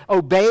life,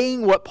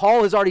 obeying what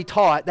Paul has already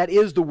taught, that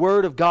is the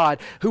Word of God,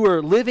 who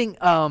are living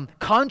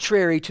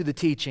contrary to the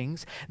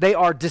teachings, they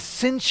are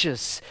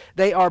dissentious,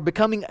 they are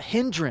becoming a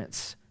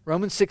hindrance.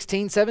 Romans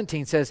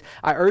 16:17 says,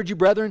 I urge you,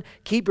 brethren,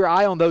 keep your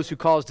eye on those who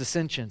cause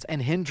dissensions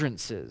and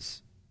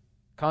hindrances,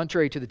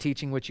 contrary to the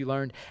teaching which you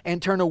learned, and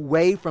turn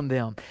away from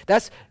them.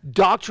 That's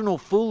doctrinal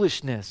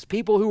foolishness.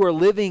 People who are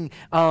living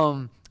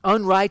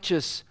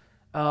unrighteous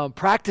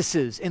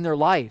practices in their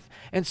life.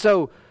 And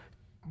so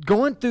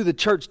going through the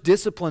church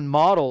discipline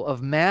model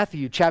of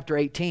Matthew chapter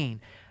 18,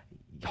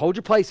 hold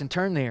your place and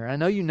turn there. I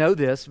know you know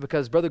this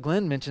because Brother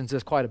Glenn mentions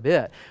this quite a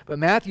bit. But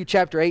Matthew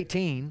chapter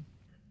 18,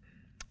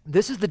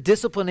 this is the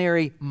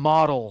disciplinary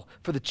model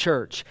for the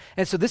church.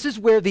 And so this is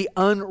where the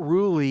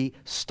unruly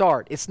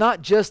start. It's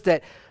not just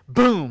that,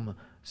 boom,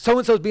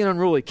 so-and-so's being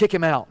unruly, kick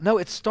him out. No,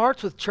 it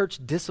starts with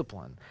church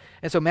discipline.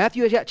 And so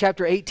Matthew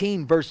chapter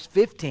 18, verse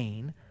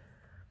 15,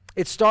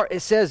 it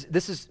says,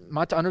 this is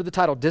under the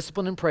title,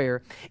 Discipline and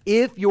Prayer,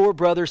 if your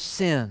brother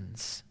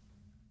sins,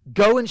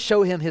 go and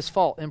show him his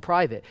fault in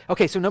private.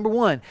 Okay, so number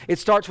one, it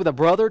starts with a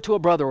brother to a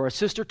brother or a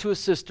sister to a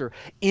sister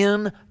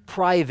in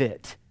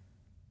private.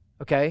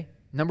 Okay?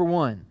 Number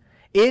one,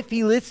 if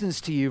he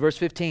listens to you, verse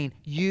 15,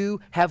 you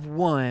have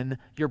won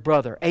your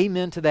brother.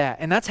 Amen to that.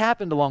 And that's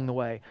happened along the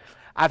way.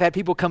 I've had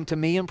people come to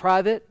me in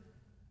private,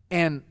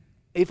 and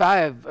if I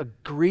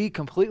agree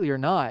completely or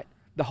not,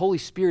 the Holy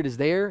Spirit is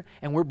there,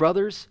 and we're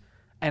brothers,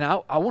 and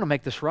I want to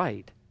make this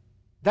right.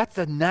 That's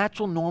the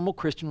natural, normal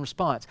Christian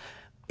response.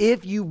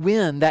 If you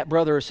win that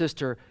brother or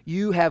sister,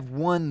 you have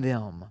won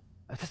them.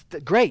 That's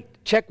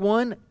great. Check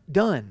one,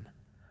 done.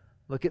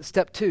 Look at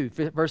step 2,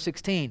 verse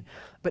 16.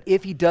 But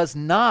if he does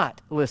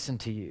not listen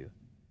to you,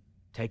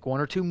 take 1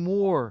 or 2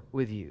 more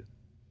with you,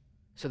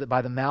 so that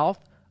by the mouth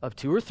of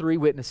 2 or 3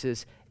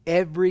 witnesses,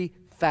 every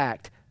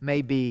fact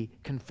may be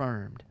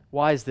confirmed.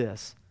 Why is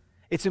this?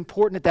 It's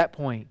important at that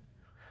point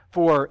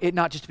for it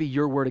not just to be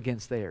your word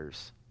against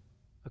theirs.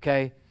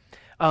 Okay?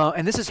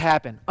 And this has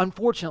happened.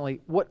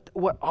 Unfortunately,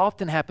 what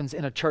often happens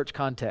in a church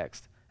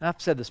context, and I've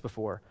said this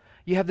before,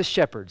 you have the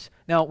shepherds.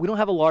 Now, we don't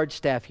have a large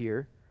staff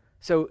here,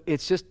 so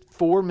it's just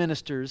 4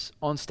 ministers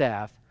on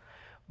staff.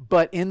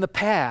 But in the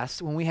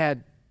past, when we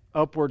had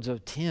upwards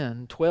of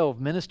 10, 12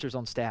 ministers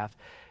on staff,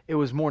 it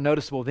was more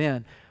noticeable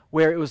then,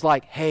 where it was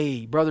like,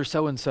 hey, brother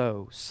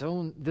so-and-so,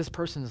 this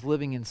person is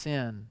living in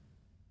sin.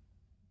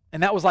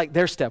 And that was like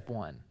their step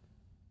one,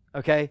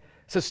 okay?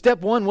 So step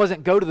one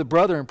wasn't go to the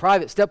brother in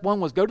private. Step one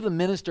was go to the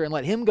minister and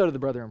let him go to the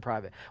brother in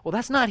private. Well,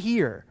 that's not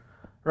here,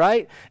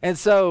 right? And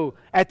so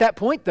at that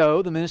point,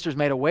 though, the minister's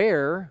made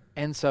aware,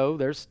 and so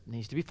there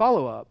needs to be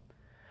follow-up.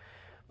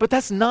 But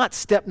that's not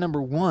step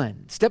number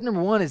one. Step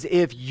number one is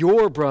if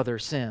your brother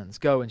sins,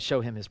 go and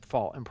show him his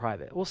fault in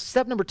private. Well,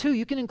 step number two,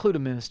 you can include a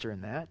minister in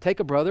that. Take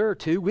a brother or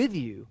two with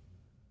you.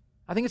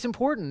 I think it's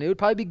important. It would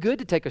probably be good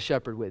to take a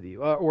shepherd with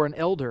you or an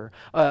elder,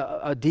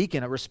 a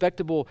deacon, a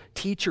respectable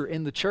teacher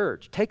in the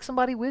church. Take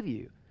somebody with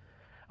you.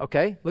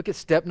 Okay, look at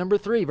step number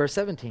 3, verse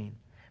 17.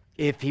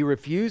 If he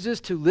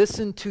refuses to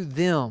listen to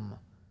them,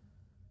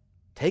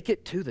 take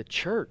it to the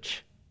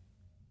church.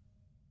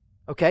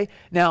 Okay,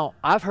 now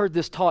I've heard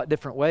this taught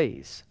different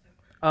ways.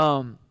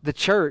 The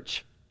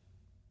church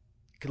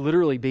could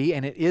literally be,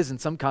 and it is in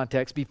some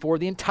contexts, before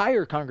the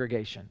entire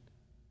congregation.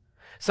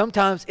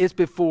 Sometimes it's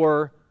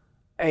before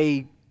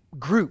a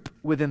group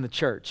within the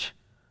church.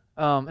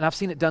 And I've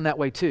seen it done that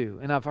way too.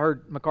 And I've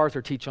heard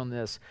MacArthur teach on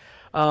this.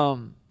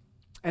 And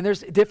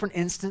there's different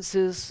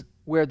instances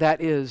where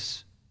that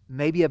is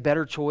maybe a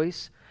better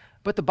choice.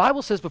 But the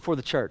Bible says before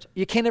the church.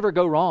 You can't ever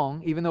go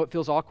wrong, even though it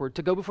feels awkward,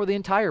 to go before the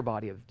entire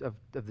body of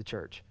the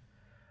church.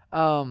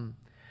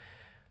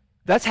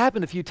 That's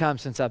happened a few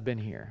times since I've been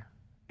here.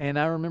 And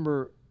I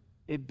remember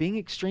it being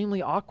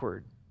extremely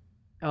awkward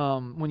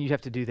when you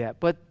have to do that.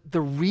 But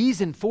the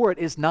reason for it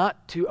is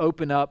not to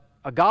open up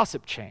a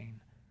gossip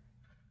chain.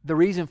 The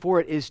reason for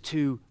it is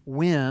to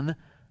win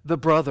the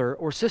brother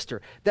or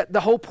sister. That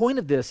the whole point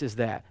of this is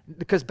that.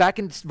 Because back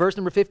in verse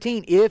number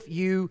 15, if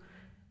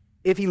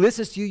he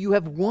listens to you, you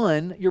have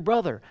won your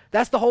brother.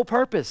 That's the whole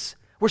purpose.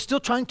 We're still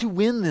trying to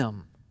win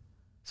them.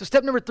 So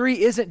step number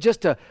 3 isn't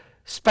just to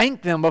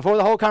spank them before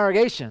the whole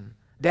congregation.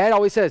 Dad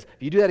always says,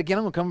 if you do that again,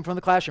 I'm going to come from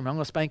the classroom. I'm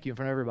going to spank you in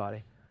front of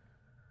everybody.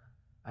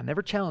 I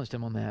never challenged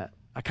him on that.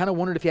 I kind of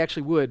wondered if he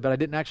actually would, but I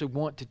didn't actually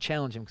want to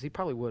challenge him because he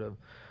probably would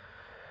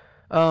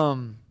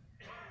have.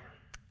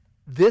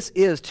 This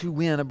is to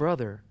win a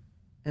brother.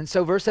 And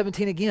so verse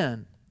 17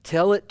 again,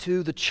 tell it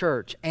to the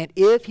church. And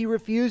if he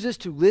refuses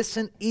to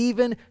listen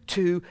even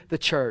to the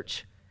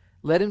church,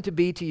 let him to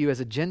be to you as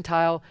a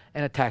Gentile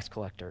and a tax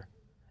collector.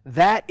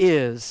 That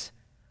is,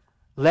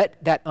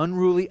 let that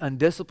unruly,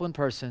 undisciplined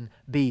person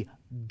be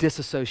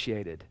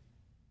disassociated.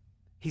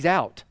 He's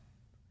out.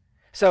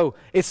 So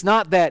it's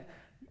not that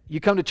you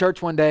come to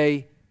church one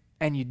day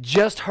and you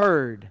just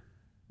heard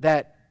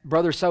that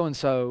brother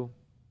so-and-so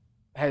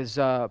has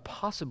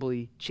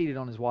possibly cheated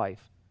on his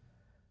wife.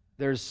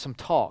 There's some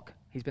talk.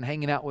 He's been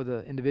hanging out with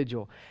an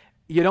individual.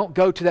 You don't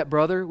go to that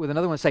brother with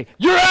another one and say,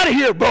 you're out of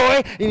here,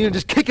 boy, and you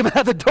just kick him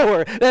out the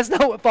door. That's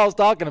not what Paul's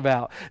talking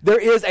about. There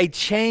is a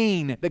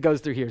chain that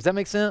goes through here. Does that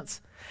make sense?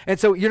 And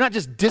so you're not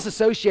just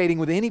disassociating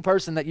with any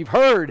person that you've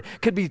heard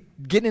could be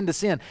getting into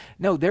sin.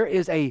 No, there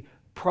is a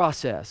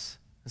process.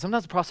 And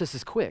sometimes the process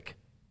is quick,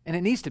 and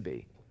it needs to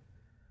be.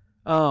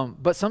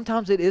 But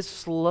sometimes it is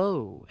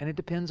slow, and it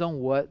depends on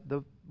what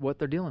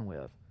they're dealing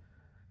with.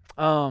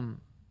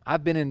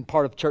 I've been in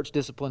part of church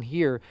discipline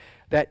here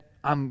that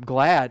I'm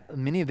glad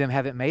many of them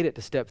haven't made it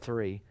to step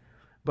 3,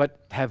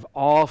 but have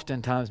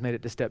oftentimes made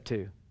it to step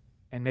 2,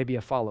 and maybe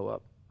a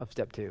follow-up of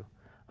step 2.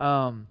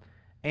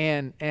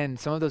 And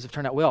some of those have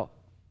turned out well.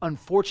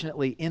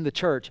 Unfortunately, in the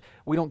church,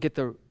 we don't get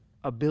the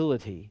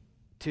ability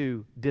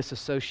to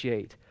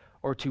disassociate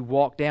or to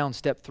walk down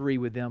step 3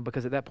 with them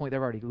because at that point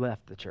they've already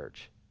left the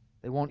church.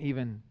 They won't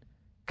even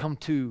come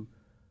to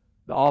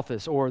the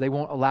office, or they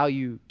won't allow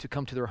you to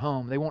come to their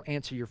home. They won't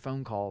answer your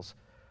phone calls.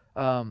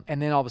 And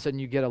then all of a sudden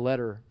you get a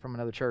letter from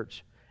another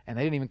church, and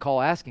they didn't even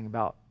call asking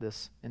about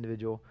this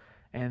individual,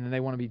 and then they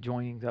want to be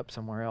joining up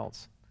somewhere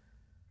else.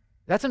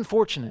 That's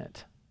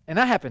unfortunate. And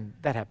that happened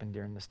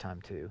during this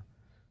time too.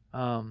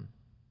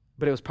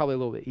 But it was probably a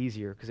little bit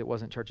easier because it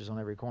wasn't churches on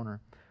every corner.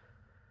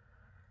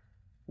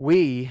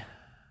 We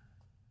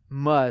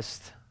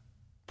must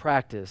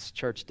practice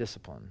church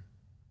discipline.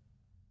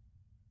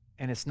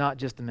 And it's not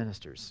just the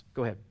ministers.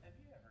 Go ahead. Have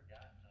you ever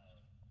gotten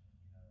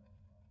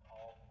a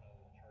call from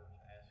the church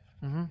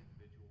asking an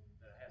individual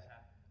that has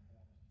happened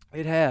before?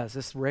 It has.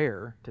 It's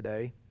rare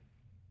today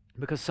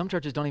because some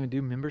churches don't even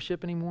do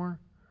membership anymore.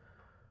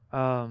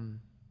 And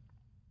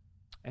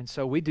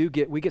so we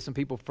get some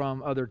people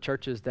from other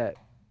churches that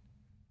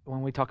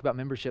when we talk about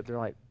membership, they're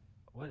like,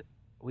 what?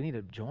 We need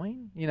to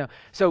join?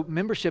 So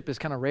membership is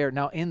kind of rare.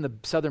 Now, in the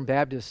Southern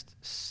Baptist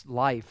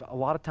life, a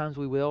lot of times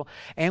we will.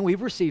 And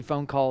we've received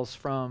phone calls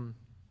from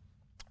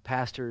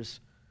pastors,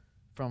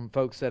 from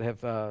folks that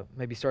have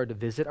maybe started to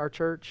visit our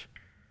church.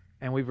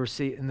 And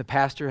and the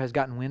pastor has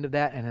gotten wind of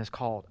that and has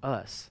called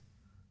us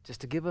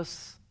just to give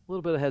us a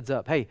little bit of heads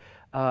up. Hey,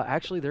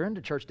 actually, they're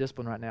into church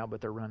discipline right now, but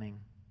they're running.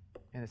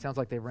 And it sounds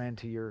like they ran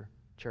to your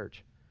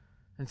church.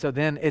 And so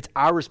then it's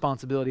our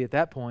responsibility at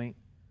that point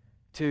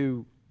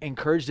to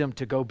encourage them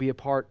to go be a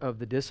part of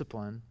the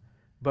discipline,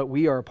 but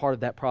we are a part of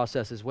that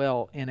process as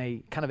well in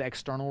a kind of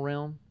external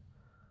realm.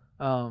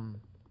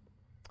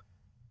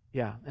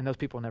 Yeah, and those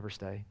people never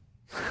stay.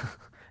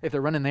 If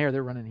they're running there,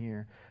 they're running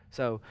here.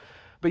 So,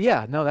 but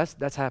yeah, no,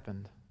 that's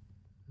happened.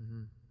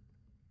 Mm-hmm.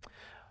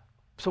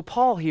 So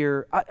Paul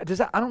here, I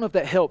don't know if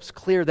that helps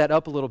clear that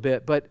up a little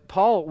bit, but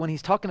Paul, when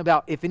he's talking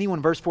about if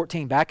anyone, verse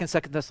 14, back in 2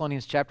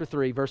 Thessalonians chapter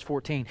 3, verse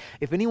 14,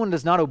 if anyone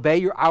does not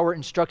obey our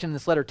instruction in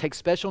this letter, take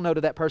special note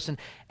of that person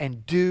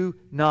and do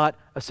not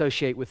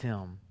associate with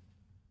him.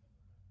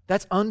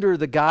 That's under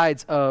the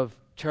guides of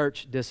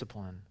church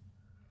discipline,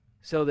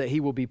 so that he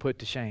will be put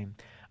to shame.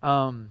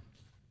 A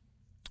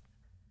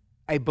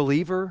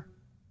believer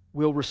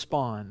will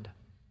respond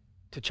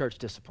to church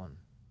discipline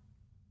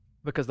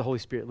because the Holy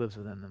Spirit lives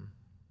within them.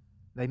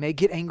 They may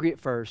get angry at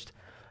first,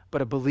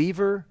 but a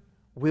believer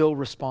will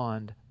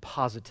respond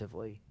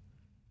positively.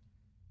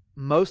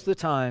 Most of the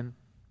time,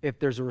 if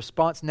there's a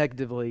response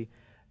negatively,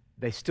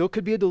 they still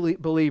could be a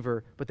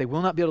believer, but they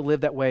will not be able to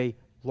live that way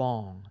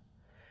long.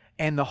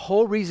 And the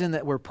whole reason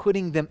that we're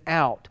putting them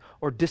out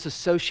or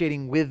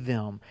disassociating with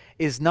them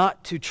is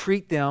not to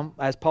treat them,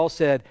 as Paul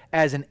said,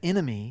 as an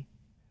enemy,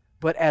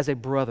 but as a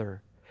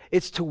brother.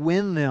 It's to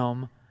win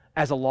them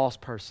as a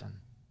lost person.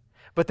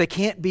 But they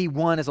can't be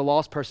won as a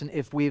lost person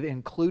if we've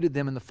included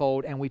them in the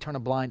fold and we turn a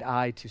blind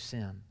eye to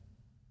sin.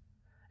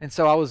 And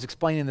so I was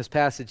explaining this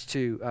passage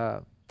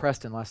to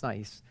Preston last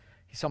night.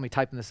 He saw me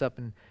typing this up,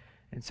 and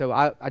so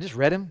I just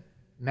read him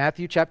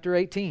Matthew chapter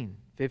 18,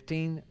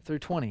 15 through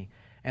 20.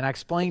 And I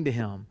explained to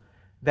him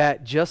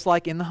that just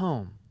like in the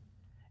home,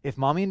 if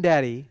mommy and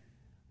daddy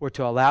were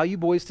to allow you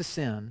boys to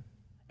sin,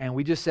 and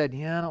we just said,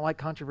 yeah, I don't like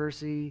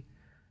controversy,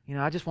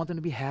 I just want them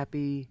to be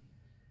happy,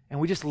 and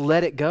we just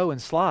let it go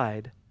and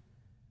slide,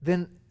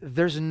 then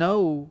there's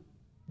no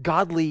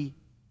godly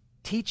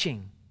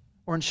teaching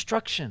or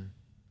instruction.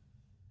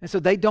 And so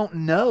they don't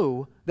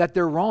know that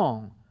they're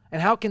wrong.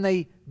 And how can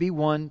they be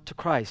won to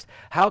Christ?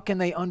 How can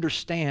they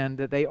understand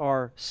that they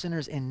are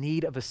sinners in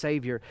need of a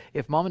Savior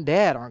if mom and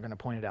dad aren't going to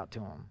point it out to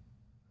them?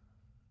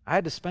 I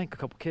had to spank a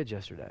couple kids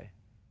yesterday.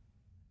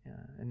 Yeah,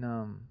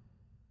 and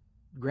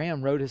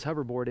Graham rode his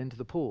hoverboard into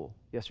the pool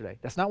yesterday.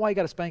 That's not why he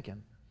got a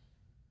spanking.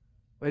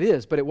 It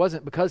is, but it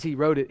wasn't because he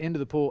rode it into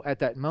the pool at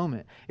that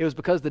moment. It was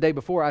because the day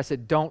before I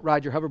said, don't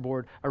ride your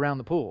hoverboard around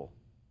the pool.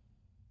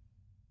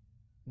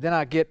 Then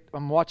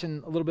I'm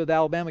watching a little bit of the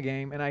Alabama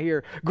game, and I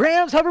hear,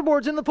 Graham's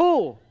hoverboard's in the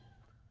pool.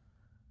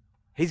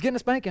 He's getting a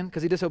spanking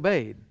because he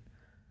disobeyed.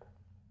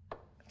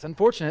 It's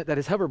unfortunate that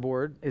his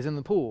hoverboard is in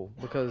the pool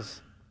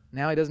because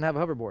now he doesn't have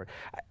a hoverboard.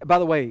 By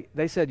the way,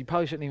 they said you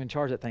probably shouldn't even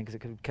charge that thing because it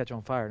could catch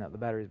on fire now that the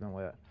battery's been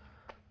wet.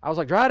 I was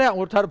like, dry it out and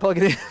we'll try to plug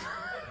it in.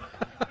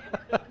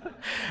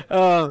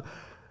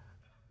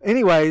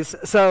 Anyways,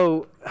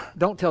 so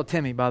don't tell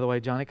Timmy, by the way,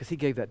 Johnny, because he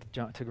gave that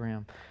to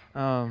Graham.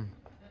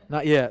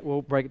 Not yet.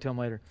 We'll break it to him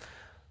later.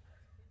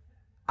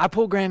 I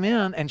pulled Graham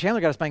in, and Chandler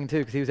got a spanking too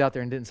because he was out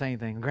there and didn't say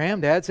anything. Graham,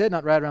 Dad said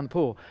not ride around the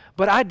pool.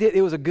 But I did.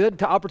 It was a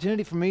good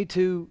opportunity for me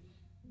to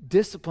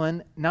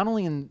discipline, not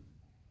only in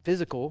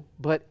physical,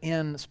 but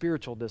in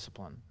spiritual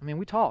discipline. I mean,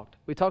 we talked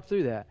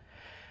through that.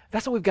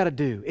 That's what we've got to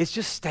do. It's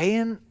just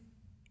facing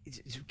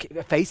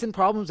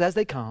problems as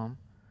they come,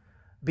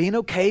 being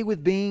okay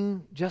with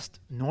being just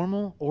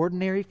normal,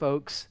 ordinary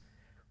folks,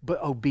 but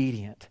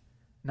obedient.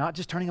 Not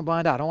just turning a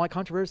blind eye. I don't like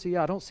controversy.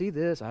 I don't see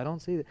this. I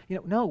don't see that.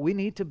 No, we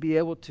need to be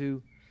able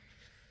to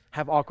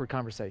have awkward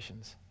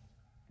conversations.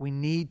 We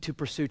need to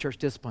pursue church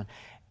discipline.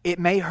 It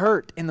may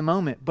hurt in the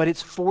moment, but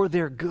it's for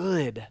their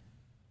good.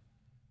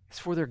 It's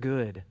for their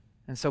good.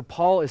 And so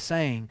Paul is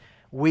saying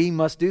we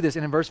must do this.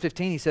 And in verse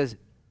 15 he says,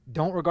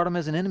 don't regard him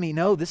as an enemy.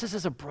 No, this is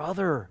as a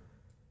brother.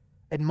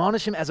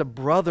 Admonish him as a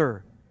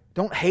brother.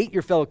 Don't hate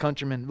your fellow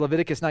countrymen.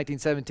 Leviticus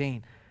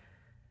 19:17.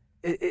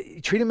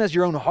 Treat him as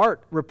your own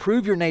heart.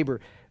 Reprove your neighbor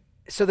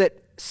so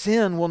that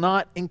sin will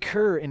not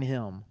incur in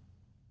him.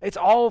 It's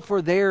all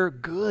for their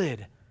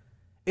good.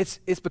 It's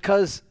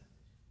because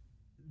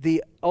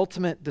the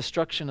ultimate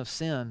destruction of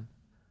sin,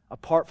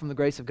 apart from the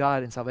grace of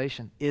God and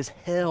salvation, is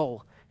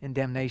hell and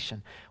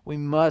damnation. We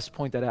must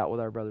point that out with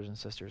our brothers and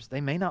sisters.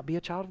 They may not be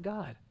a child of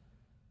God,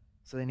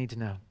 so they need to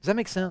know. Does that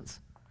make sense?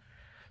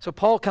 So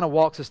Paul kind of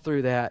walks us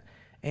through that,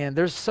 and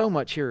there's so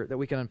much here that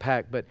we can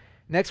unpack. But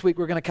next week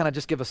we're going to kind of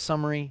just give a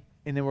summary,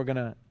 and then we're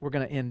going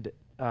to end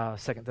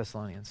 2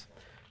 Thessalonians.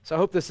 So I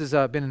hope this has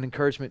been an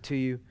encouragement to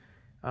you.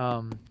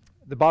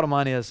 The bottom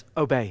line is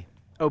obey.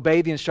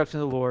 Obey the instruction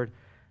of the Lord,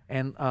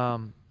 and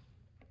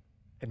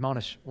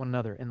admonish one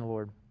another in the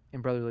Lord in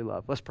brotherly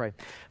love. Let's pray.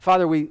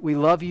 Father, we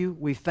love you.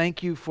 We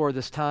thank you for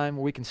this time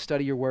where we can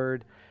study your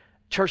word.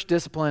 Church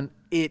discipline,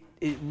 it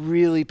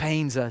really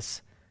pains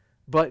us.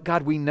 But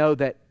God, we know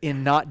that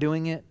in not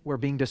doing it, we're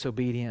being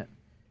disobedient,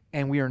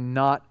 and we are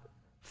not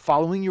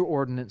following your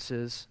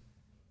ordinances.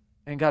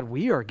 And God,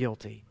 we are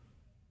guilty.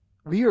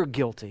 We are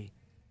guilty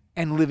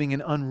and living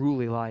an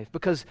unruly life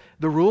because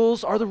the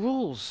rules are the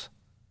rules.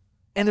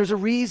 And there's a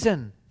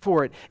reason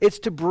for it. It's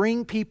to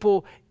bring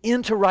people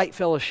into right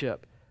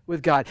fellowship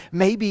with God.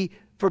 Maybe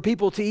for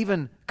people to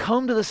even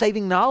come to the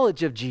saving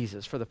knowledge of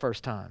Jesus for the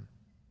first time.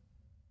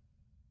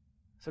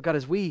 So God,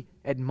 as we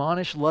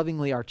admonish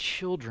lovingly our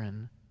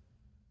children,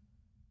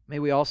 may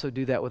we also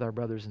do that with our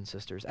brothers and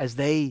sisters as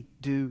they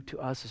do to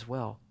us as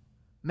well.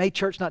 May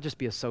church not just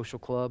be a social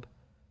club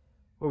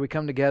where we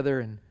come together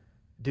and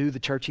do the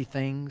churchy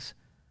things,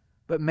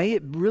 but may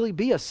it really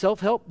be a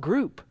self-help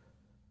group,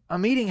 a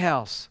meeting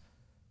house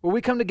where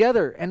we come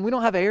together and we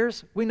don't have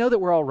airs. We know that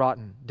we're all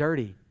rotten,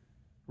 dirty,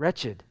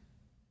 wretched.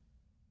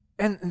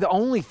 And the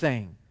only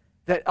thing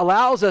that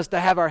allows us to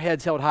have our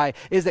heads held high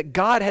is that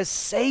God has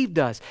saved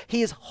us.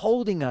 He is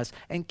holding us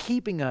and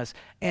keeping us,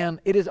 and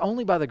it is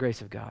only by the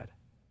grace of God.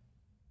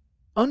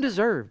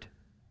 Undeserved,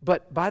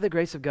 but by the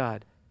grace of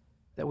God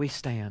that we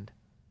stand,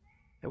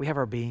 that we have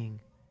our being,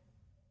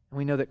 and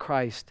we know that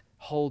Christ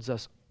holds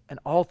us in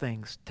all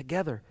things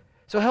together.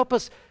 So help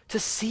us to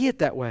see it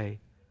that way,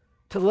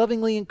 to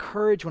lovingly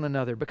encourage one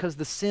another, because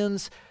the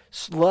sins,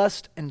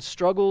 lust, and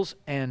struggles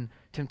and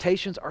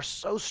temptations are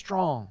so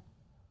strong.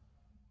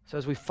 So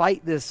as we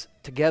fight this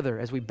together,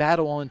 as we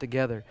battle on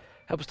together,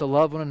 help us to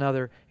love one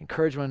another,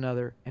 encourage one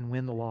another, and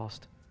win the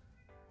lost.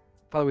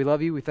 Father, we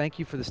love you. We thank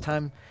you for this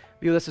time.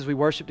 Be with us as we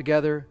worship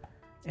together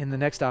in the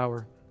next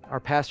hour. Our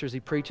pastor, as he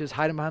preaches,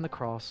 hide him behind the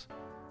cross.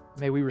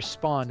 May we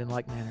respond in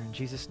like manner. In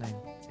Jesus' name,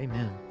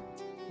 amen.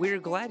 We are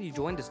glad you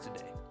joined us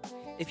today.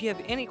 If you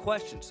have any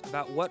questions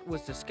about what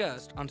was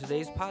discussed on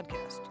today's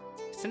podcast,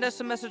 send us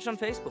a message on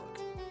Facebook.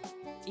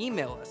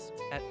 Email us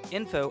at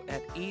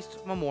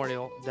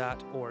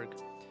info@eastmemorial.org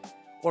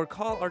or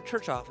call our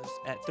church office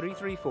at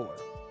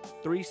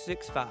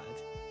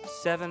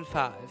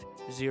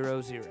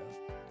 334-365-7500.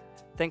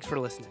 Thanks for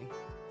listening.